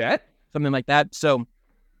watched, something like that. So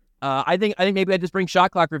I think maybe I just bring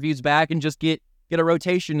shot clock reviews back and just get a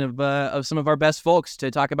rotation of some of our best folks to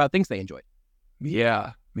talk about things they enjoyed.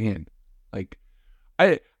 Yeah, man, like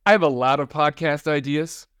I have a lot of podcast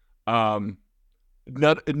ideas. None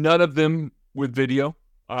of them with video.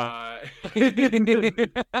 None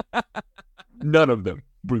of them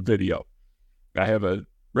with video. I have a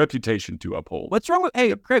reputation to uphold. What's wrong with?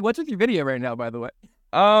 Hey, Craig, what's with your video right now? By the way,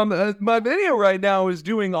 my video right now is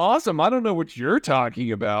doing awesome. I don't know what you're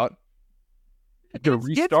talking about. To it's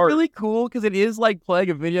restart. really cool because it is like playing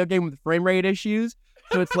a video game with frame rate issues.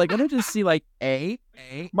 So it's like, I'm gonna just see like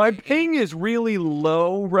My ping is really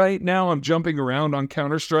low right now. I'm jumping around on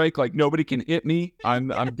Counter-Strike. Like nobody can hit me. I'm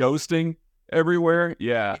ghosting everywhere.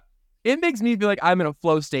 Yeah. It makes me feel like I'm in a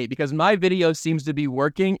flow state because my video seems to be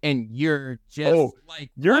working and you're just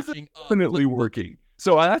you're definitely working.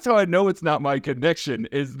 So that's how I know it's not my connection,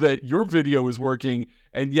 is that your video is working,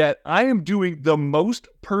 and yet I am doing the most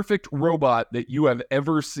perfect robot that you have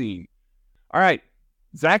ever seen. All right.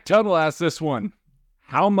 Zach Tuttle asked this one.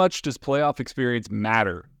 How much does playoff experience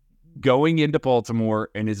matter going into Baltimore,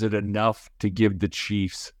 and is it enough to give the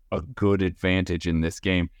Chiefs a good advantage in this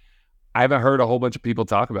game? I haven't heard a whole bunch of people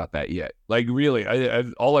talk about that yet. Like, really,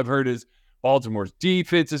 all I've heard is Baltimore's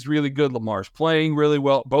defense is really good. Lamar's playing really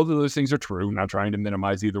well. Both of those things are true. I'm not trying to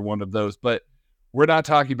minimize either one of those, but we're not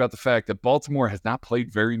talking about the fact that Baltimore has not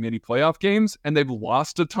played very many playoff games, and they've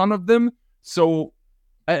lost a ton of them. So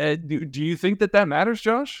do you think that matters,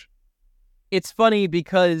 Josh? It's funny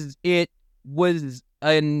because it was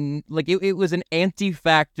it was an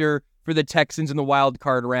anti-factor for the Texans in the wild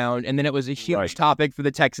card round, and then it was a huge topic for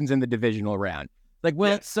the Texans in the divisional round. Like,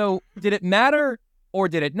 well, so did it matter or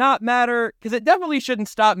did it not matter? Because it definitely shouldn't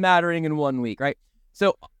stop mattering in 1 week, right?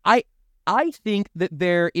 So I think that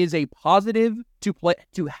there is a positive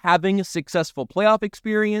to having a successful playoff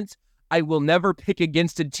experience. I will never pick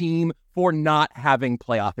against a team for not having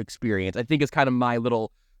playoff experience. I think it's kind of my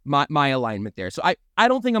alignment there. So I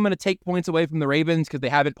don't think I'm going to take points away from the Ravens because they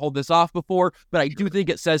haven't pulled this off before, but I do think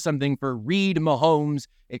it says something for Reed, Mahomes,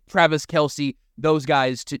 Travis Kelce, those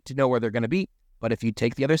guys to know where they're going to be. But if you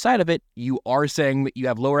take the other side of it, you are saying that you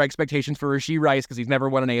have lower expectations for Rashee Rice because he's never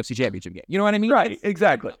won an AFC championship game. You know what I mean? Right,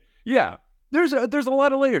 exactly. Yeah, there's a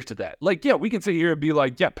lot of layers to that. Like, yeah, we can sit here and be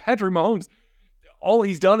like, yeah, Patrick Mahomes, all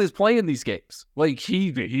he's done is play in these games. Like,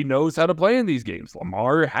 he knows how to play in these games.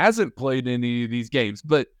 Lamar hasn't played any of these games.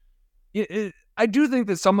 But I do think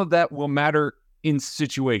that some of that will matter in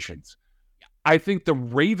situations. I think the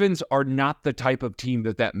Ravens are not the type of team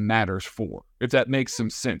that matters for, if that makes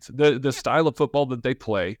some sense. The style of football that they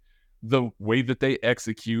play, the way that they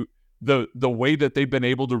execute, the way that they've been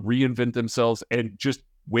able to reinvent themselves and just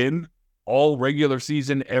win all regular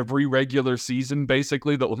season, every regular season,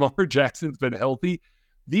 basically, that Lamar Jackson's been healthy.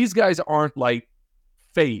 These guys aren't like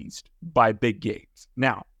phased by big games.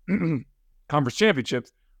 Now, conference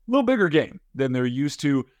championships, a little bigger game than they're used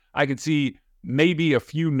to. I could see maybe a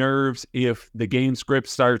few nerves if the game script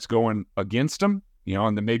starts going against them,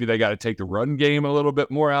 and then maybe they got to take the run game a little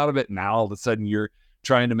bit more out of it. Now, all of a sudden, you're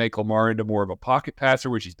trying to make Lamar into more of a pocket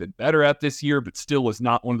passer, which he's been better at this year, but still is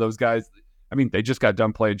not one of those guys. I mean, they just got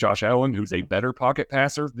done playing Josh Allen, who's a better pocket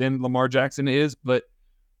passer than Lamar Jackson is, but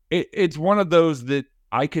it's one of those that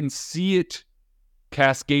I can see it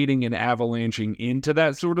cascading and avalanching into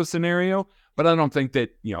that sort of scenario. But I don't think that,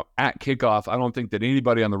 at kickoff, I don't think that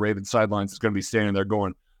anybody on the Ravens sidelines is going to be standing there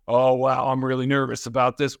going, oh, wow, I'm really nervous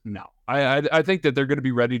about this. No, I think that they're going to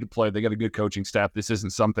be ready to play. They got a good coaching staff. This isn't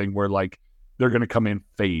something where, like, they're going to come in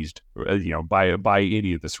phased, by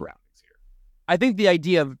any of the surroundings here. I think the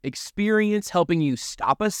idea of experience helping you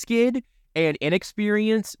stop a skid and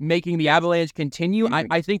inexperience making the avalanche continue,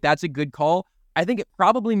 I think that's a good call. I think it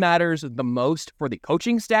probably matters the most for the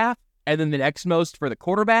coaching staff and then the next most for the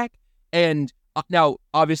quarterback. And now,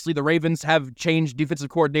 obviously, the Ravens have changed defensive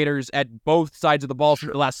coordinators at both sides of the ball from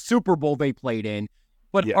the last Super Bowl they played in.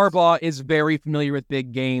 But yes, Harbaugh is very familiar with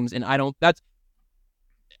big games, and I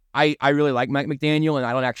really like Mike McDaniel, and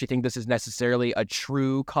I don't actually think this is necessarily a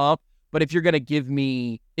true comp. But if you're going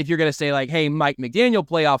to say like, hey, Mike McDaniel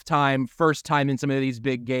playoff time, first time in some of these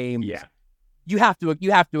big games, you have to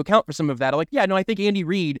account for some of that. I think Andy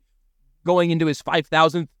Reid going into his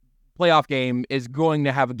 5,000th playoff game is going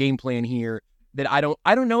to have a game plan here that I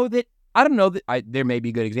don't know that there may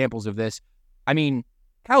be good examples of this. I mean,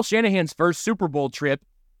 Kyle Shanahan's first Super Bowl trip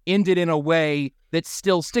ended in a way that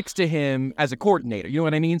still sticks to him as a coordinator. You know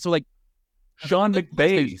what I mean? So like Sean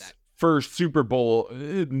McVay's first Super Bowl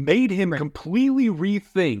made him completely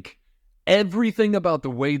rethink everything about the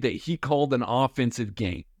way that he called an offensive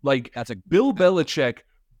game. Like, Bill Belichick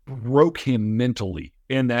broke him mentally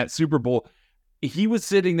in that Super Bowl. He was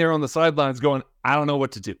sitting there on the sidelines going, I don't know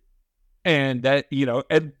what to do. And that,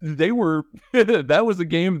 and they were, that was a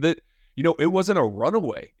game that it wasn't a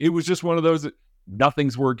runaway. It was just one of those,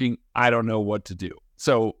 nothing's working. I don't know what to do.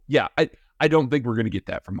 So, yeah, I don't think we're going to get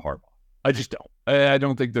that from Harbaugh. I just don't. I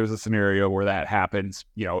don't think there's a scenario where that happens.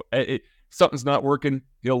 Something's not working,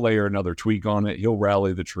 he'll layer another tweak on it. He'll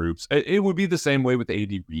rally the troops. It would be the same way with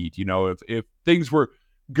Andy Reid. If things were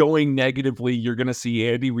going negatively, you're going to see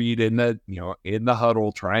Andy Reid in the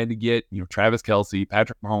huddle trying to get, Travis Kelce,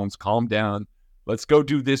 Patrick Mahomes, calm down. Let's go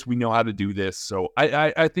do this. We know how to do this. So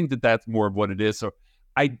I think that that's more of what it is. So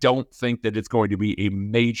I don't think that it's going to be a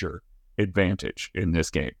major advantage in this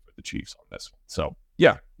game for the Chiefs on this one. So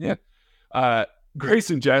yeah.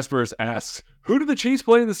 Grayson Jaspers asks, who do the Chiefs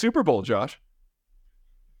play in the Super Bowl, Josh?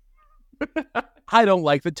 I don't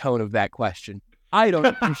like the tone of that question. I don't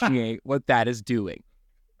appreciate what that is doing.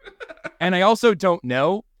 And I also don't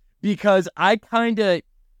know, because the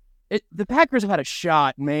Packers have had a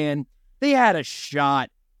shot, man. They had a shot.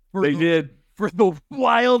 They did. For the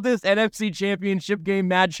wildest NFC Championship game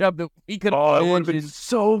matchup that we could have imagined. It would have been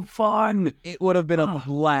so fun. It would have been a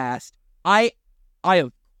blast. I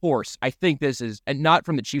of course, I think this is, and not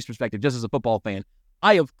from the Chiefs' perspective, just as a football fan,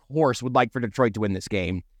 I of course would like for Detroit to win this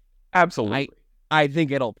game. Absolutely. I think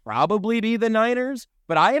it'll probably be the Niners,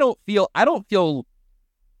 but I'm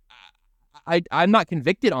not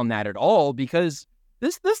convicted on that at all, because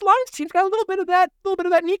this Lions team's got a little bit of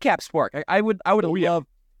that kneecap spark. I would love.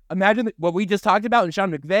 Imagine what we just talked about in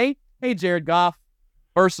Sean McVay. Hey, Jared Goff,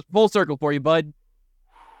 first full circle for you, bud.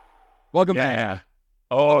 Welcome back.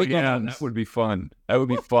 Oh, yeah, that would be fun. That would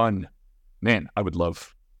be fun. Man, I would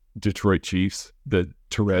love Detroit Chiefs, the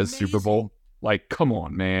Therese Super Bowl. Like, come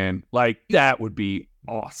on, man. Like, that would be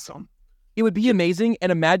awesome. It would be amazing.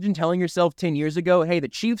 And imagine telling yourself 10 years ago, hey, the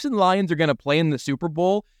Chiefs and Lions are going to play in the Super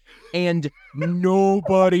Bowl, and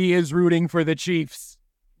nobody is rooting for the Chiefs.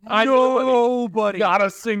 Nobody. Not a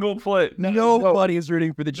single play. Nobody is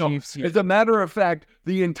rooting for the Chiefs. As a matter of fact,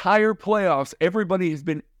 the entire playoffs, everybody has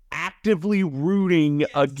been actively rooting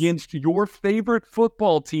against your favorite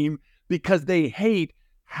football team because they hate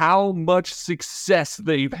how much success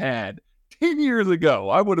they've had. 10 years ago,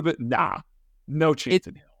 I would have been, no chance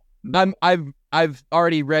in hell. I've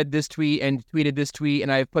already read this tweet and tweeted this tweet,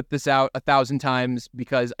 and I've put this out 1,000 times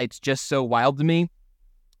because it's just so wild to me. You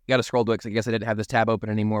got to scroll to it because I guess I didn't have this tab open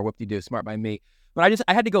anymore. Whoop-de-doo, smart by me. But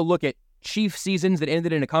I had to go look at Chiefs seasons that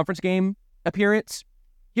ended in a conference game appearance.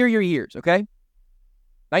 Here are your years, okay?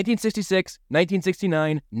 1966,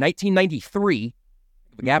 1969, 1993.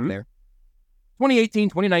 The gap there. 2018,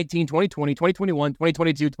 2019, 2020, 2021,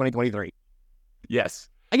 2022, 2023. Yes.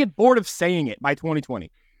 I get bored of saying it by 2020.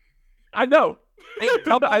 I know. They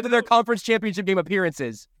doubled their conference championship game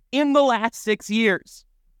appearances in the last 6 years.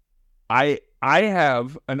 I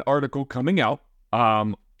have an article coming out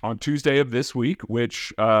on Tuesday of this week,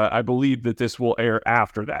 which I believe that this will air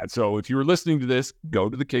after that. So if you're listening to this, go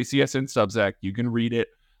to the KCSN Substack. You can read it.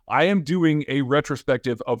 I am doing a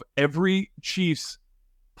retrospective of every Chiefs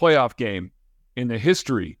playoff game in the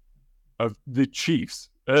history of the Chiefs,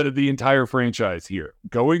 the entire franchise here,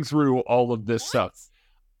 going through all of this stuff.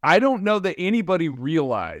 I don't know that anybody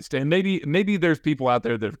realized, and maybe there's people out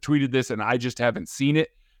there that have tweeted this and I just haven't seen it.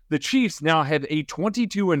 The Chiefs now have a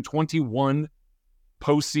 22-21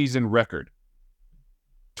 postseason record.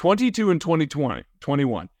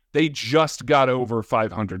 22-21. They just got over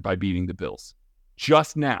 500 by beating the Bills.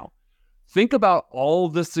 Just now. Think about all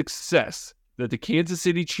the success that the Kansas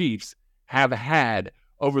City Chiefs have had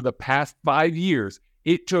over the past 5 years.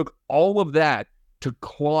 It took all of that to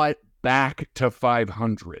claw it back to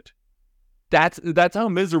 500. That's how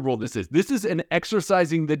miserable this is. This is an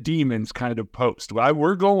exercising the demons kind of post.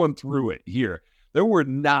 We're going through it here. There were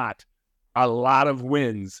not a lot of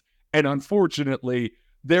wins, and unfortunately,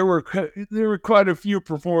 there were quite a few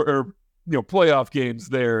playoff games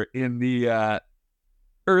there in the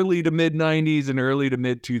early to mid 90s and early to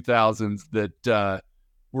mid 2000s that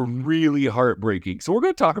were really heartbreaking. So we're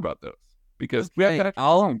going to talk about those because we have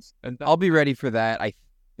I'll be ready for that. I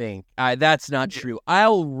think that's not true.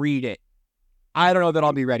 I'll read it. I don't know that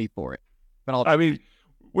I'll be ready for it, but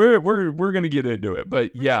we're going to get into it.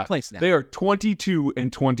 But yeah, they are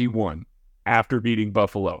 22-21 after beating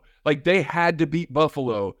Buffalo. Like, they had to beat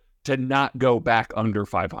Buffalo to not go back under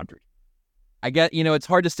 500. I get, it's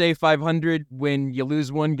hard to stay 500 when you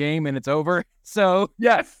lose one game and it's over. So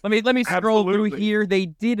yes, let me scroll through here. They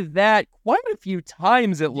did that quite a few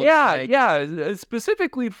times. It looks like. Yeah,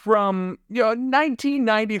 specifically from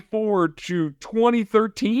 1994 to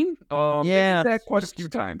 2013. That quite a few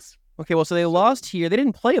times. Okay, well, so they lost here. They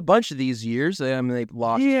didn't play a bunch of these years. They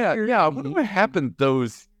lost. Yeah. What happened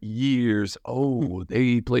those years? Oh,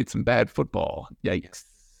 they played some bad football. Yikes!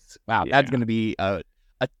 Wow, that's going to be a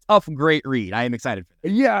a tough, great read. I am excited for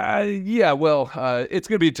that. Yeah. Well, it's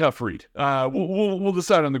going to be a tough read. We'll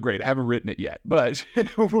decide on the grade. I haven't written it yet, but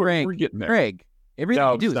we're getting there. Greg, everything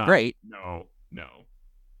you do is great. No,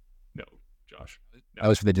 Josh. No. That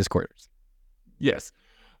was for the Discorders. Yes.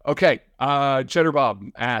 Okay. Cheddar Bob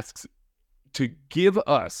asks to give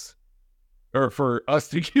us, or for us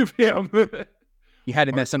to give him. You had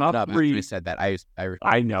to mess something up after you said that.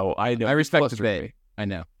 I know. I respect the bit. I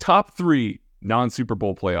know. Top 3 non-Super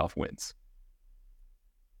Bowl playoff wins.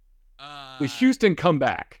 The Houston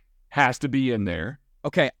comeback has to be in there.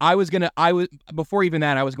 Okay, before even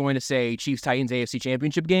that, I was going to say Chiefs Titans AFC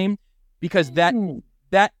Championship game, because that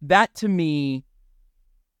to me,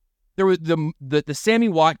 there was the Sammy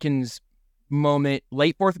Watkins moment,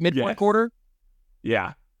 late mid fourth quarter.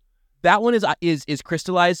 Yeah. That one is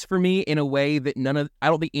crystallized for me in a way that I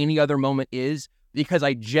don't think any other moment is, because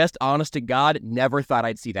I just, honest to God, never thought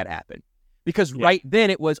I'd see that happen. Because right then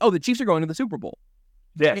it was, the Chiefs are going to the Super Bowl.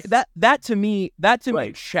 Yes. That to me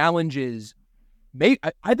challenges.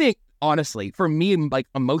 I think, honestly, for me, like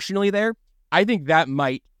emotionally there, I think that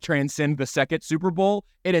might transcend the second Super Bowl.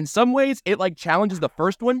 And in some ways, it like challenges the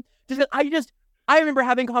first one. I remember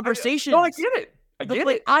having conversations. I get it. I get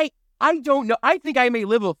it. I don't know. I think I may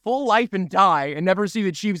live a full life and die and never see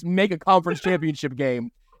the Chiefs make a conference championship game.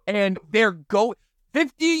 And they're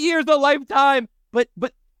 50 years a lifetime, but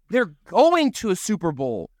they're going to a Super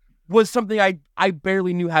Bowl was something I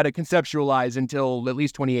barely knew how to conceptualize until at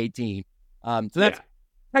least 2018. So that's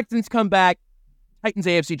Texans comeback, Titans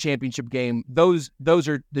AFC Championship game. Those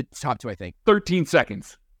are the top 2, I think. 13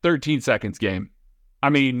 seconds game. I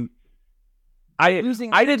mean, losing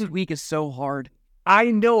this week is so hard.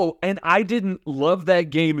 I know, and I didn't love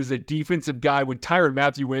that game as a defensive guy when Tyrann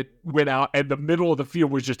Mathieu went out and the middle of the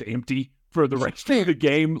field was just empty for the rest of the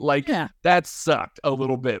game. That sucked a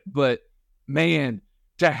little bit. But, man,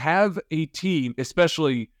 to have a team,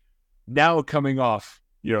 especially now coming off,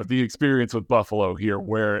 the experience with Buffalo here,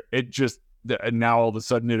 where it just, now all of a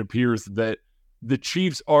sudden it appears that the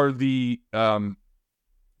Chiefs are the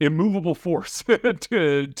immovable force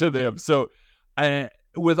to them. So,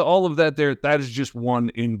 with all of that there, that is just one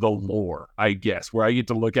in the lore, I guess, where I get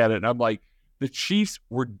to look at it and I'm like, the Chiefs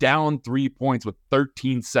were down 3 points with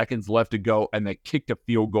 13 seconds left to go, and they kicked a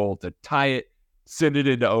field goal to tie it, send it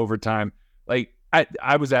into overtime. Like,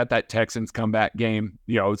 I was at that Texans comeback game,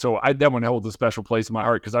 so that one holds a special place in my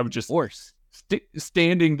heart, because I was just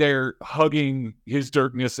standing there hugging his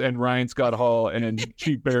Dirkness and Ryan Scott Hall and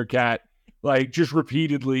Chief Bearcat, like, just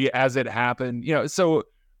repeatedly as it happened. So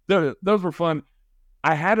those were fun.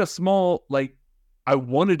 I had a small, I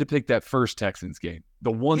wanted to pick that first Texans game,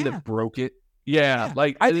 the one that broke it. Yeah.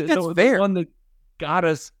 I think that's fair. The one that got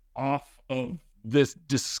us off of this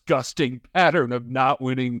disgusting pattern of not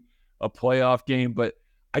winning a playoff game. But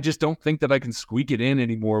I just don't think that I can squeak it in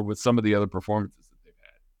anymore with some of the other performances that they've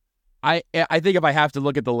had. I think if I have to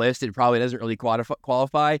look at the list, it probably doesn't really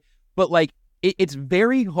qualify. But, it's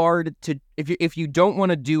very hard to, if you don't want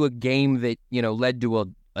to do a game that, led to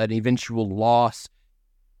an eventual loss.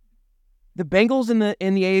 The Bengals in the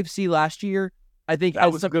AFC last year, I think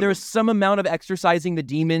there was some amount of exercising the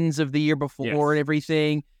demons of the year before and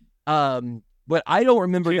everything. But I don't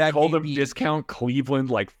remember that. Called them discount Cleveland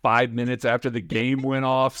 5 minutes after the game went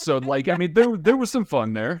off. So there was some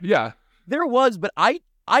fun there. Yeah, there was, but I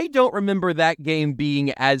don't remember that game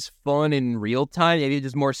being as fun in real time. Maybe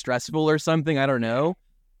just more stressful or something. I don't know.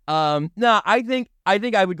 No, I think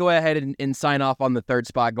I would go ahead and sign off on the third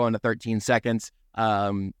spot, going to 13 seconds.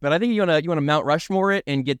 But I think you want to Mount Rushmore it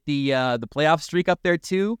and get the playoff streak up there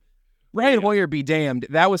too. Brian Hoyer be damned.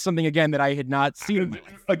 That was something again that I had not seen.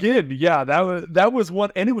 Again, yeah, that was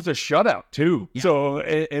one, and it was a shutout too. Yeah. So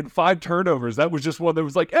and 5 turnovers. That was just one that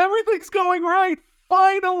was like, everything's going right.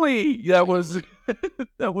 Finally, that was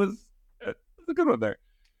a good one there.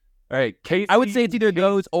 All right, Casey, I would say it's either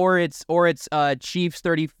those or it's Chiefs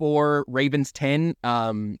 34, Ravens 10.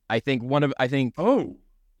 I think. Oh.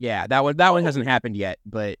 Yeah, that one hasn't happened yet,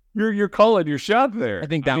 but you're calling your shot there. I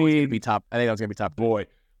think that one's gonna be top. I think that was gonna be top. Boy,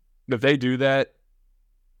 if they do that,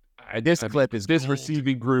 this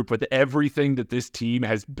receiving group with everything that this team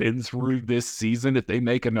has been through this season, if they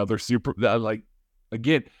make another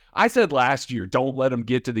again, I said last year, don't let them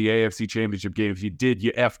get to the AFC Championship game. If you did,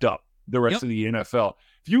 you effed up the rest of the NFL.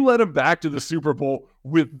 If you let them back to the Super Bowl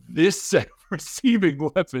with this set of receiving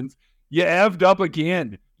weapons, you effed up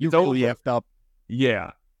again. You really effed up.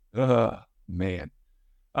 Yeah. Man.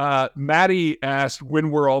 Maddie asked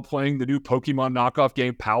when we're all playing the new Pokemon knockoff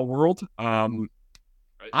game, Pal World. I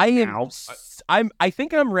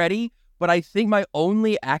think I'm ready, but I think my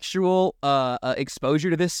only actual exposure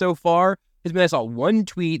to this so far has been I saw one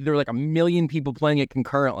tweet. There were like 1 million people playing it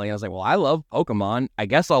concurrently. I was like, well, I love Pokemon. I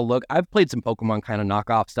guess I'll look. I've played some Pokemon kind of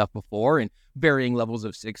knockoff stuff before and varying levels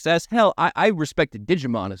of success. Hell, I respected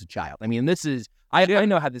Digimon as a child. I mean, I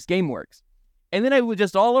know how this game works. And then it was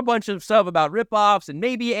just all a bunch of stuff about ripoffs and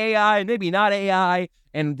maybe AI and maybe not AI.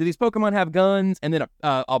 And do these Pokemon have guns? And then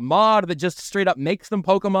a mod that just straight up makes them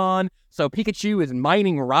Pokemon. So Pikachu is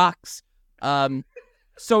mining rocks.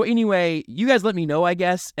 So anyway, you guys let me know, I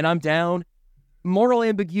guess, and I'm down. Moral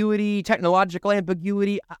ambiguity, technological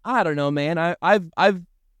ambiguity. I don't know, man. I've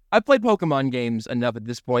played Pokemon games enough at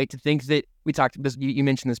this point to think that we talked this. You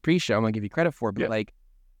mentioned this pre-show. I'm gonna give you credit for, but like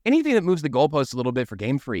anything that moves the goalposts a little bit for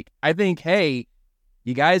Game Freak, I think. Hey,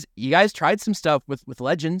 you guys tried some stuff with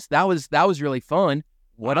Legends. That was really fun.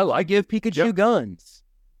 What I give Pikachu guns.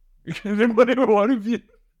 One of you.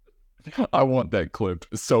 I want that clip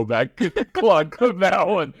so bad. Claude, clip that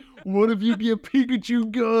one. What if you give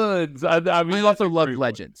Pikachu guns? I mean, I also loved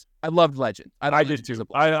Legends. I loved Legends. I did too.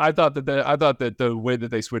 I thought that the way that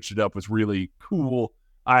they switched it up was really cool.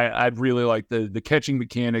 I really liked the catching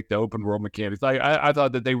mechanic, the open world mechanics. I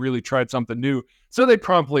thought that they really tried something new. So they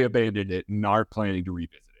promptly abandoned it and are planning to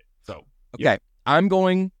revisit it. So okay, I'm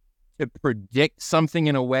going to predict something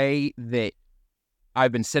in a way that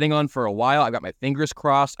I've been sitting on for a while. I've got my fingers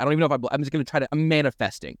crossed. I don't even know if I'm just going to try to. I'm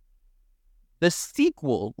manifesting. The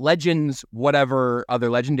sequel, Legends, whatever other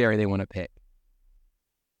legendary they want to pick,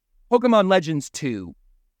 Pokemon Legends 2,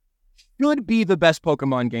 should be the best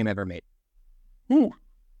Pokemon game ever made. Ooh.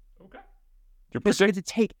 Okay. You get to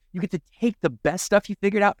take the best stuff you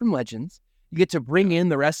figured out from Legends. You get to bring in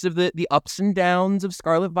the rest of the ups and downs of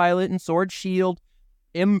Scarlet Violet and Sword Shield.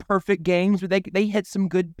 Imperfect games, but they hit some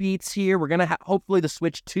good beats here. We're going to hopefully the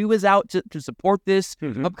Switch 2 is out to support this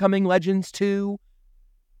upcoming Legends 2.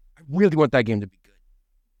 I really want that game to be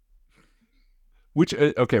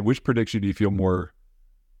good. Which prediction do you feel more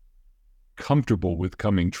comfortable with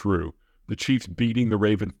coming true? The Chiefs beating the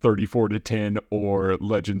Ravens 34-10 or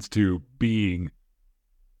Legends 2 being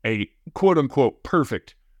a quote-unquote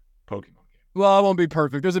perfect Pokemon game? Well, it won't be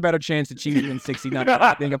perfect. There's a better chance the Chiefs win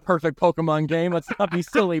 69 being a perfect Pokemon game. Let's not be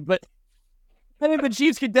silly, but I think the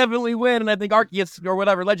Chiefs could definitely win, and I think Arceus or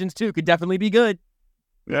whatever, Legends 2 could definitely be good.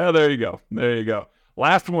 Yeah, there you go.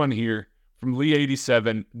 Last one here from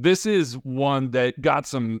Lee87. This is one that got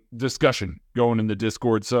some discussion going in the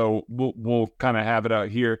Discord, so we'll kind of have it out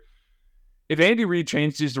here. If Andy Reid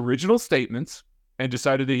changed his original statements and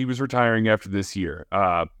decided that he was retiring after this year,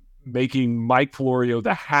 making Mike Florio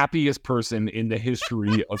the happiest person in the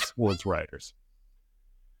history of sports writers.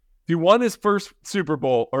 If he won his first Super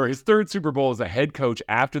Bowl or his third Super Bowl as a head coach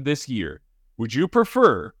after this year, would you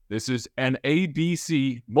prefer, this is an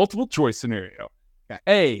ABC multiple choice scenario,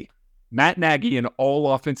 A, Matt Nagy and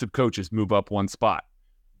all offensive coaches move up one spot,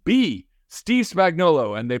 B, Steve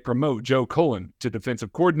Spagnuolo and they promote Joe Cullen to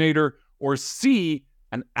defensive coordinator, or C,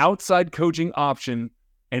 an outside coaching option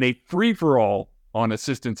and a free-for-all on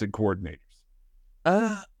assistants and coordinators?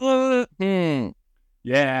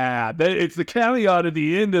 Yeah, it's the caveat at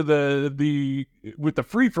the end of the with the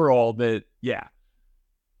free-for-all that, yeah.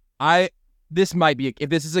 This might be, if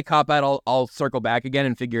this is a cop-out, I'll circle back again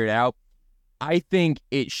and figure it out. I think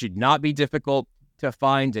it should not be difficult to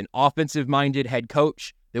find an offensive-minded head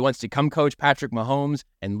coach that wants to come coach Patrick Mahomes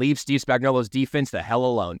and leave Steve Spagnuolo's defense the hell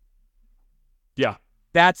alone. Yeah.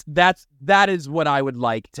 That is what I would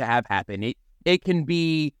like to have happen. It can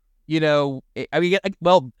be, the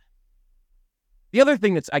other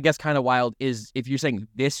thing that's, I guess, kind of wild is if you're saying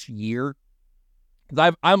this year,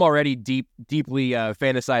 because I'm already deeply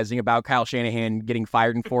fantasizing about Kyle Shanahan getting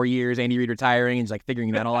fired in 4 years, Andy Reid retiring, and just like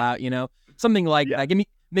figuring that all out, something like that. Give me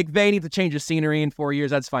McVay needs to change of scenery in 4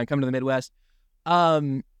 years. That's fine. Come to the Midwest.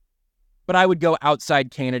 But I would go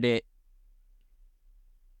outside candidate.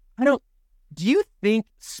 Do you think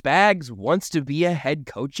Spags wants to be a head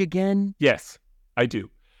coach again? Yes, I do.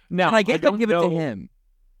 Now, and I guess I'll give it to him.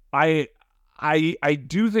 I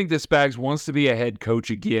do think that Spags wants to be a head coach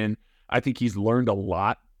again. I think he's learned a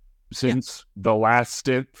lot since the last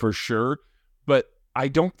stint for sure. But I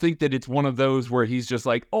don't think that it's one of those where he's just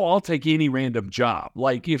like, oh, I'll take any random job.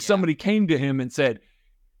 Like if somebody came to him and said,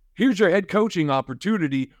 here's your head coaching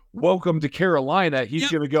opportunity, welcome to Carolina,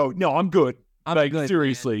 he's going to go, no, I'm good. I'm good,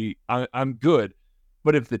 seriously, I'm good.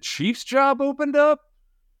 But if the Chiefs job opened up,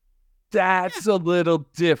 that's a little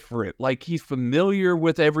different. Like he's familiar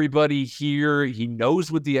with everybody here. He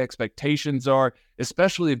knows what the expectations are,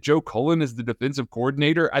 especially if Joe Cullen is the defensive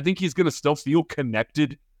coordinator. I think he's going to still feel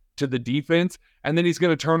connected to the defense. And then he's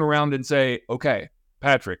going to turn around and say, okay,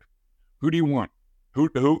 Patrick, who do you want? Who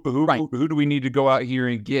do we need to go out here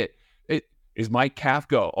and get? Is Mike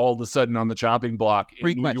Kafka all of a sudden on the chopping block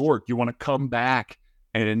in New York? You want to come back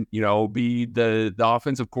and, be the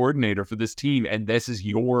offensive coordinator for this team, and this is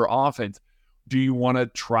your offense. Do you want to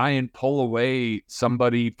try and pull away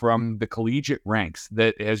somebody from the collegiate ranks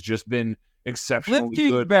that has just been exceptionally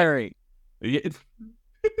good? Kingsbury.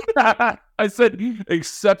 I said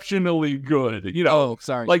exceptionally good. Oh,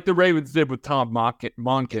 sorry. Like the Ravens did with Tom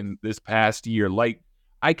Monken this past year. Like,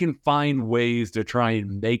 I can find ways to try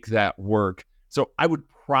and make that work. So I would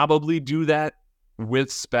probably do that with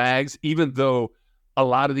Spags, even though a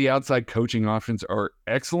lot of the outside coaching options are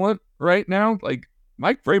excellent right now. Like,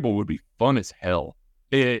 Mike Vrabel would be fun as hell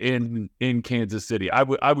in Kansas City. I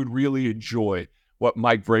would really enjoy what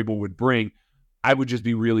Mike Vrabel would bring. I would just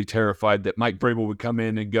be really terrified that Mike Vrabel would come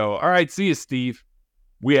in and go, all right, see you, Steve.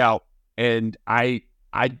 We out. And I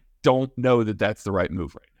don't know that that's the right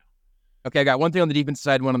move right now. Okay, I got one thing on the defensive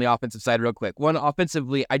side, one on the offensive side real quick. One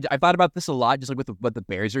offensively, I thought about this a lot, just like with what the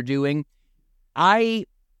Bears are doing. I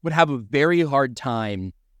would have a very hard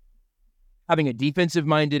time having a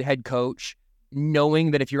defensive-minded head coach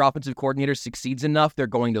knowing that if your offensive coordinator succeeds enough, they're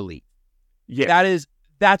going to leave. Yeah.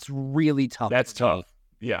 That's really tough. That's tough.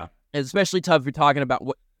 Yeah. It's especially tough if you're talking about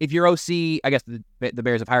if your OC, I guess the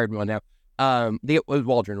Bears have hired one now. It was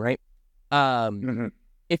Waldron, right?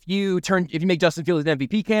 If you make Justin Fields an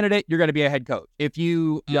MVP candidate, you're going to be a head coach. If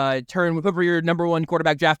you turn whoever your number one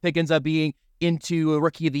quarterback draft pick ends up being into a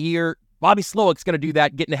rookie of the year, Bobby Slowick's going to do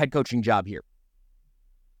that, getting a head coaching job here.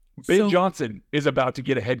 Ben Johnson is about to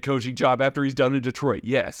get a head coaching job after he's done in Detroit.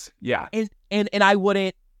 Yes. Yeah. And I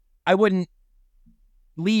wouldn't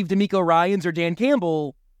leave D'Amico Ryans or Dan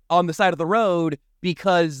Campbell on the side of the road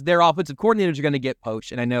because their offensive coordinators are going to get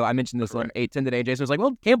poached. And I know I mentioned this on 810 today. Jason was like,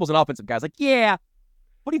 well, Campbell's an offensive guy. I was like, yeah.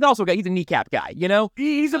 But he's also he's a kneecap guy,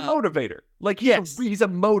 He's a motivator. Like, he's a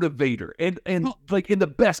motivator. And like in the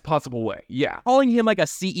best possible way. Yeah. Calling him like a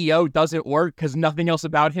CEO doesn't work because nothing else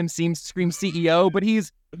about him screams CEO, but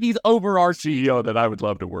he's overarching CEO that I would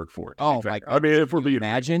love to work for. Oh my God. I mean, if we're being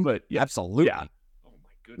imagine, but yeah. Absolutely. Yeah. Oh my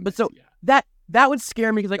goodness. But so that would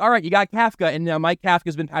scare me because, like, all right, you got Kafka, and now Mike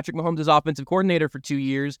Kafka's been Patrick Mahomes' offensive coordinator for 2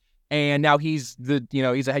 years, and now he's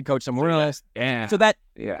he's a head coach somewhere else. Yeah. So that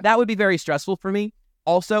would be very stressful for me.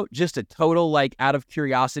 Also, just a total, like, out of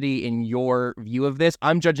curiosity in your view of this,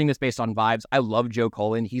 I'm judging this based on vibes. I love Joe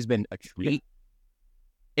Cullen. He's been a treat.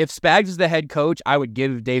 If Spags is the head coach, I would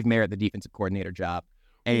give Dave Merritt the defensive coordinator job.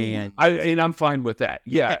 And I'm fine with that.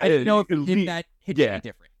 Yeah. I don't know if that hit you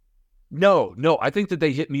different. No, I think that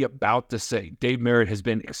they hit me about the same. Dave Merritt has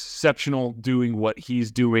been exceptional doing what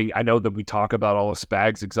he's doing. I know that we talk about all of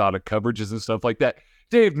Spags' exotic coverages and stuff like that.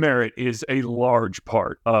 Dave Merritt is a large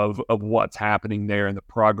part of what's happening there and the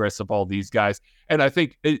progress of all these guys. And I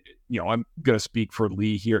think, I'm going to speak for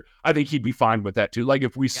Lee here. I think he'd be fine with that too. Like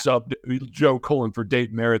if we subbed Joe Cullen for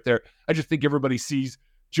Dave Merritt there, I just think everybody sees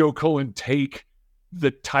Joe Cullen take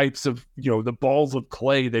the types of, the balls of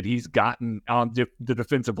clay that he's gotten on the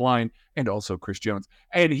defensive line and also Chris Jones.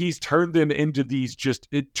 And he's turned them into these just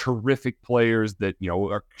terrific players that,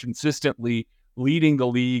 are consistently leading the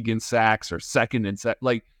league in sacks or second in sacks.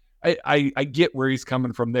 Like, I get where he's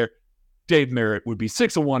coming from there. Dave Merritt would be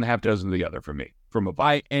 6 of one, half dozen of the other for me. From a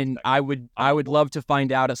I would love to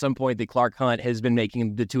find out at some point that Clark Hunt has been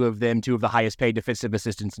making the two of the highest paid defensive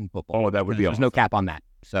assistants in football. Oh, that would be awesome. There's no cap on that.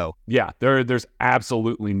 So yeah, there's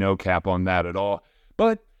absolutely no cap on that at all.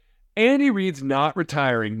 But Andy Reid's not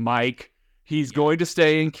retiring, Mike. He's going to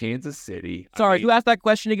stay in Kansas City. Sorry, who asked that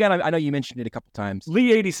question again? I know you mentioned it a couple times.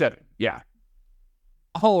 Lee 87. Yeah.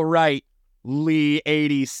 All right, Lee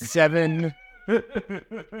 87.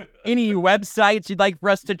 Any websites you'd like for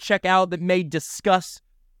us to check out that may discuss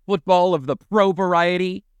football of the pro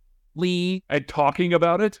variety, Lee? And talking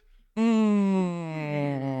about it?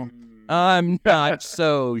 I'm not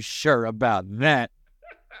so sure about that.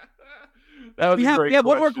 That was we a great have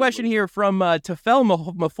one more question here from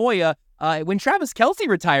Tafel Mafoya. When Travis Kelce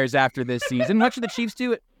retires after this season, what should the Chiefs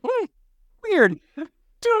do? Weird.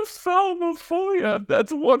 Tafel Mafoya.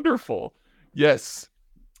 That's wonderful. Yes.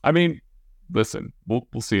 I mean, listen, we'll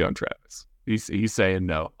see on Travis. He's saying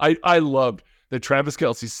no. I loved that Travis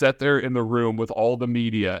Kelce sat there in the room with all the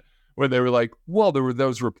media when they were like, well, there were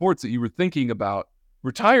those reports that you were thinking about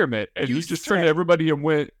retirement, and he just turned to everybody and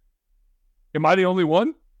went, am I the only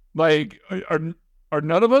one? Like, are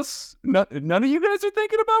none of us, none of you guys are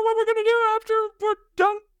thinking about what we're going to do after we're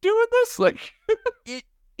done doing this? Like,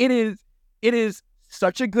 it is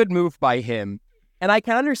such a good move by him. And I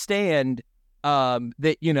can understand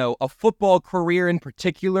that, a football career in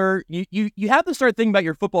particular, you have to start thinking about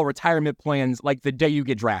your football retirement plans like the day you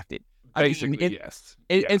get drafted. Basically, yes.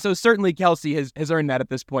 And so certainly Kelsey has earned that at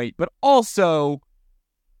this point, but also,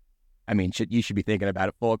 I mean, you should be thinking about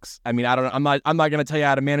it, folks. I mean, I'm not going to tell you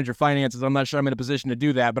how to manage your finances. I'm not sure I'm in a position to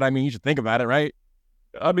do that, but I mean, you should think about it, right?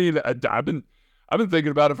 I mean, I've been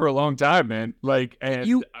thinking about it for a long time, man. Like, and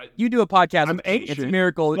you do a podcast. I'm anxious. It's a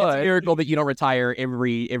miracle. It's a miracle that you don't retire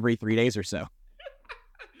every 3 days or so.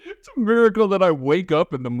 It's a miracle that I wake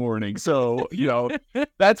up in the morning. So,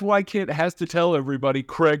 that's why Kent has to tell everybody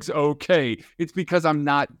Craig's okay. It's because I'm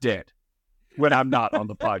not dead when I'm not on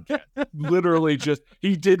the podcast. Literally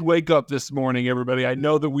he did wake up this morning, everybody. I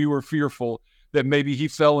know that we were fearful that maybe he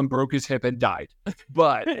fell and broke his hip and died.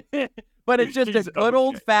 But it's just a good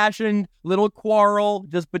old-fashioned little quarrel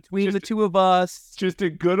just between the two of us. Just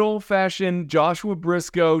a good old-fashioned Joshua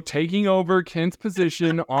Briscoe taking over Kent's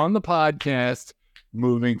position on the podcast,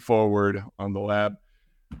 moving forward on the lab.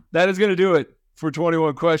 That is going to do it for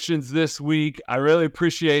 21 Questions this week. I really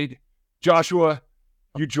appreciate Joshua,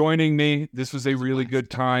 you joining me. This was a really good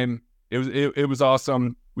time. It was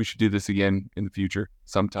awesome. We should do this again in the future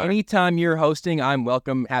sometime. Anytime you're hosting, I'm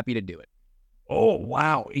welcome. Happy to do it. Oh,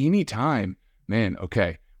 wow. Anytime, man.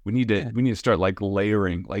 Okay. We need to start like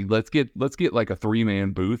layering. Like, let's get like a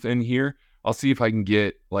 3-man booth in here. I'll see if I can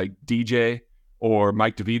get like DJ or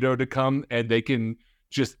Mike DeVito to come, and they can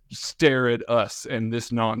just stare at us and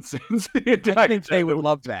this nonsense. I think they would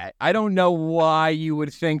love that. I don't know why you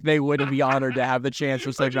would think they wouldn't be honored to have the chance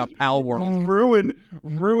to say about Pal World.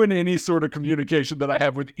 Ruin any sort of communication that I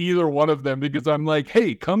have with either one of them, because I'm like,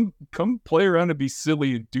 hey, come play around and be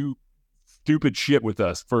silly and do stupid shit with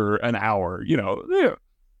us for an hour. Yeah.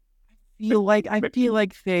 I feel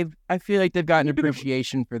like they've gotten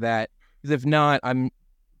appreciation for that. Because if not,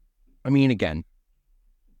 again,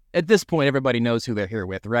 at this point, everybody knows who they're here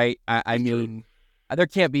with, right? I mean, there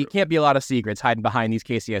can't be a lot of secrets hiding behind these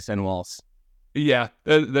KCSN walls. Yeah,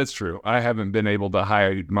 that's true. I haven't been able to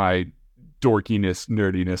hide my dorkiness,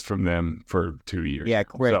 nerdiness from them for 2 years. Yeah,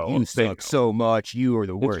 Craig, you suck so much. You are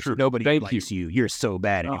the worst. Nobody likes you. You're so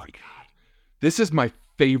bad. Oh my God, this is my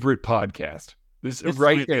favorite podcast. This is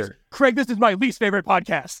right there, Craig. This is my least favorite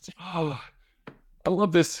podcast. Oh, I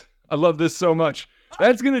love this. I love this so much.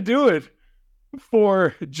 That's gonna do it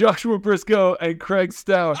for Joshua Briscoe and Craig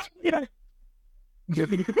Stout. Yeah.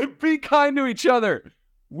 Be kind to each other.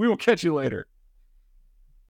 We will catch you later.